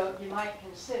 So you might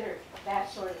consider that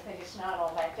sort of thing. It's not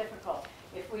all that difficult.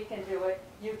 If we can do it,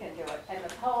 you can do it. And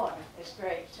the poem is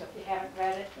great. So if you haven't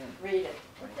read it, read it.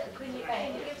 Can you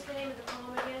give us the name of the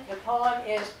poem again? The poem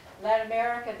is Let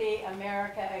America Be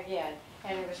America Again.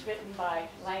 And it was written by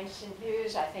Langston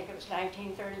Hughes. I think it was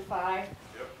 1935.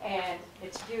 Yep. And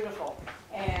it's beautiful.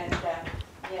 And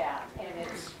yeah, and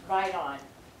it's right on.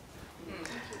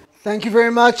 Thank you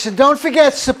very much. And don't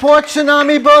forget, support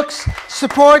Tsunami Books,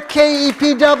 support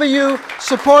KEPW,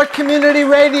 support community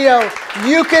radio.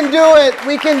 You can do it.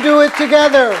 We can do it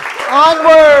together.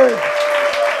 Onward.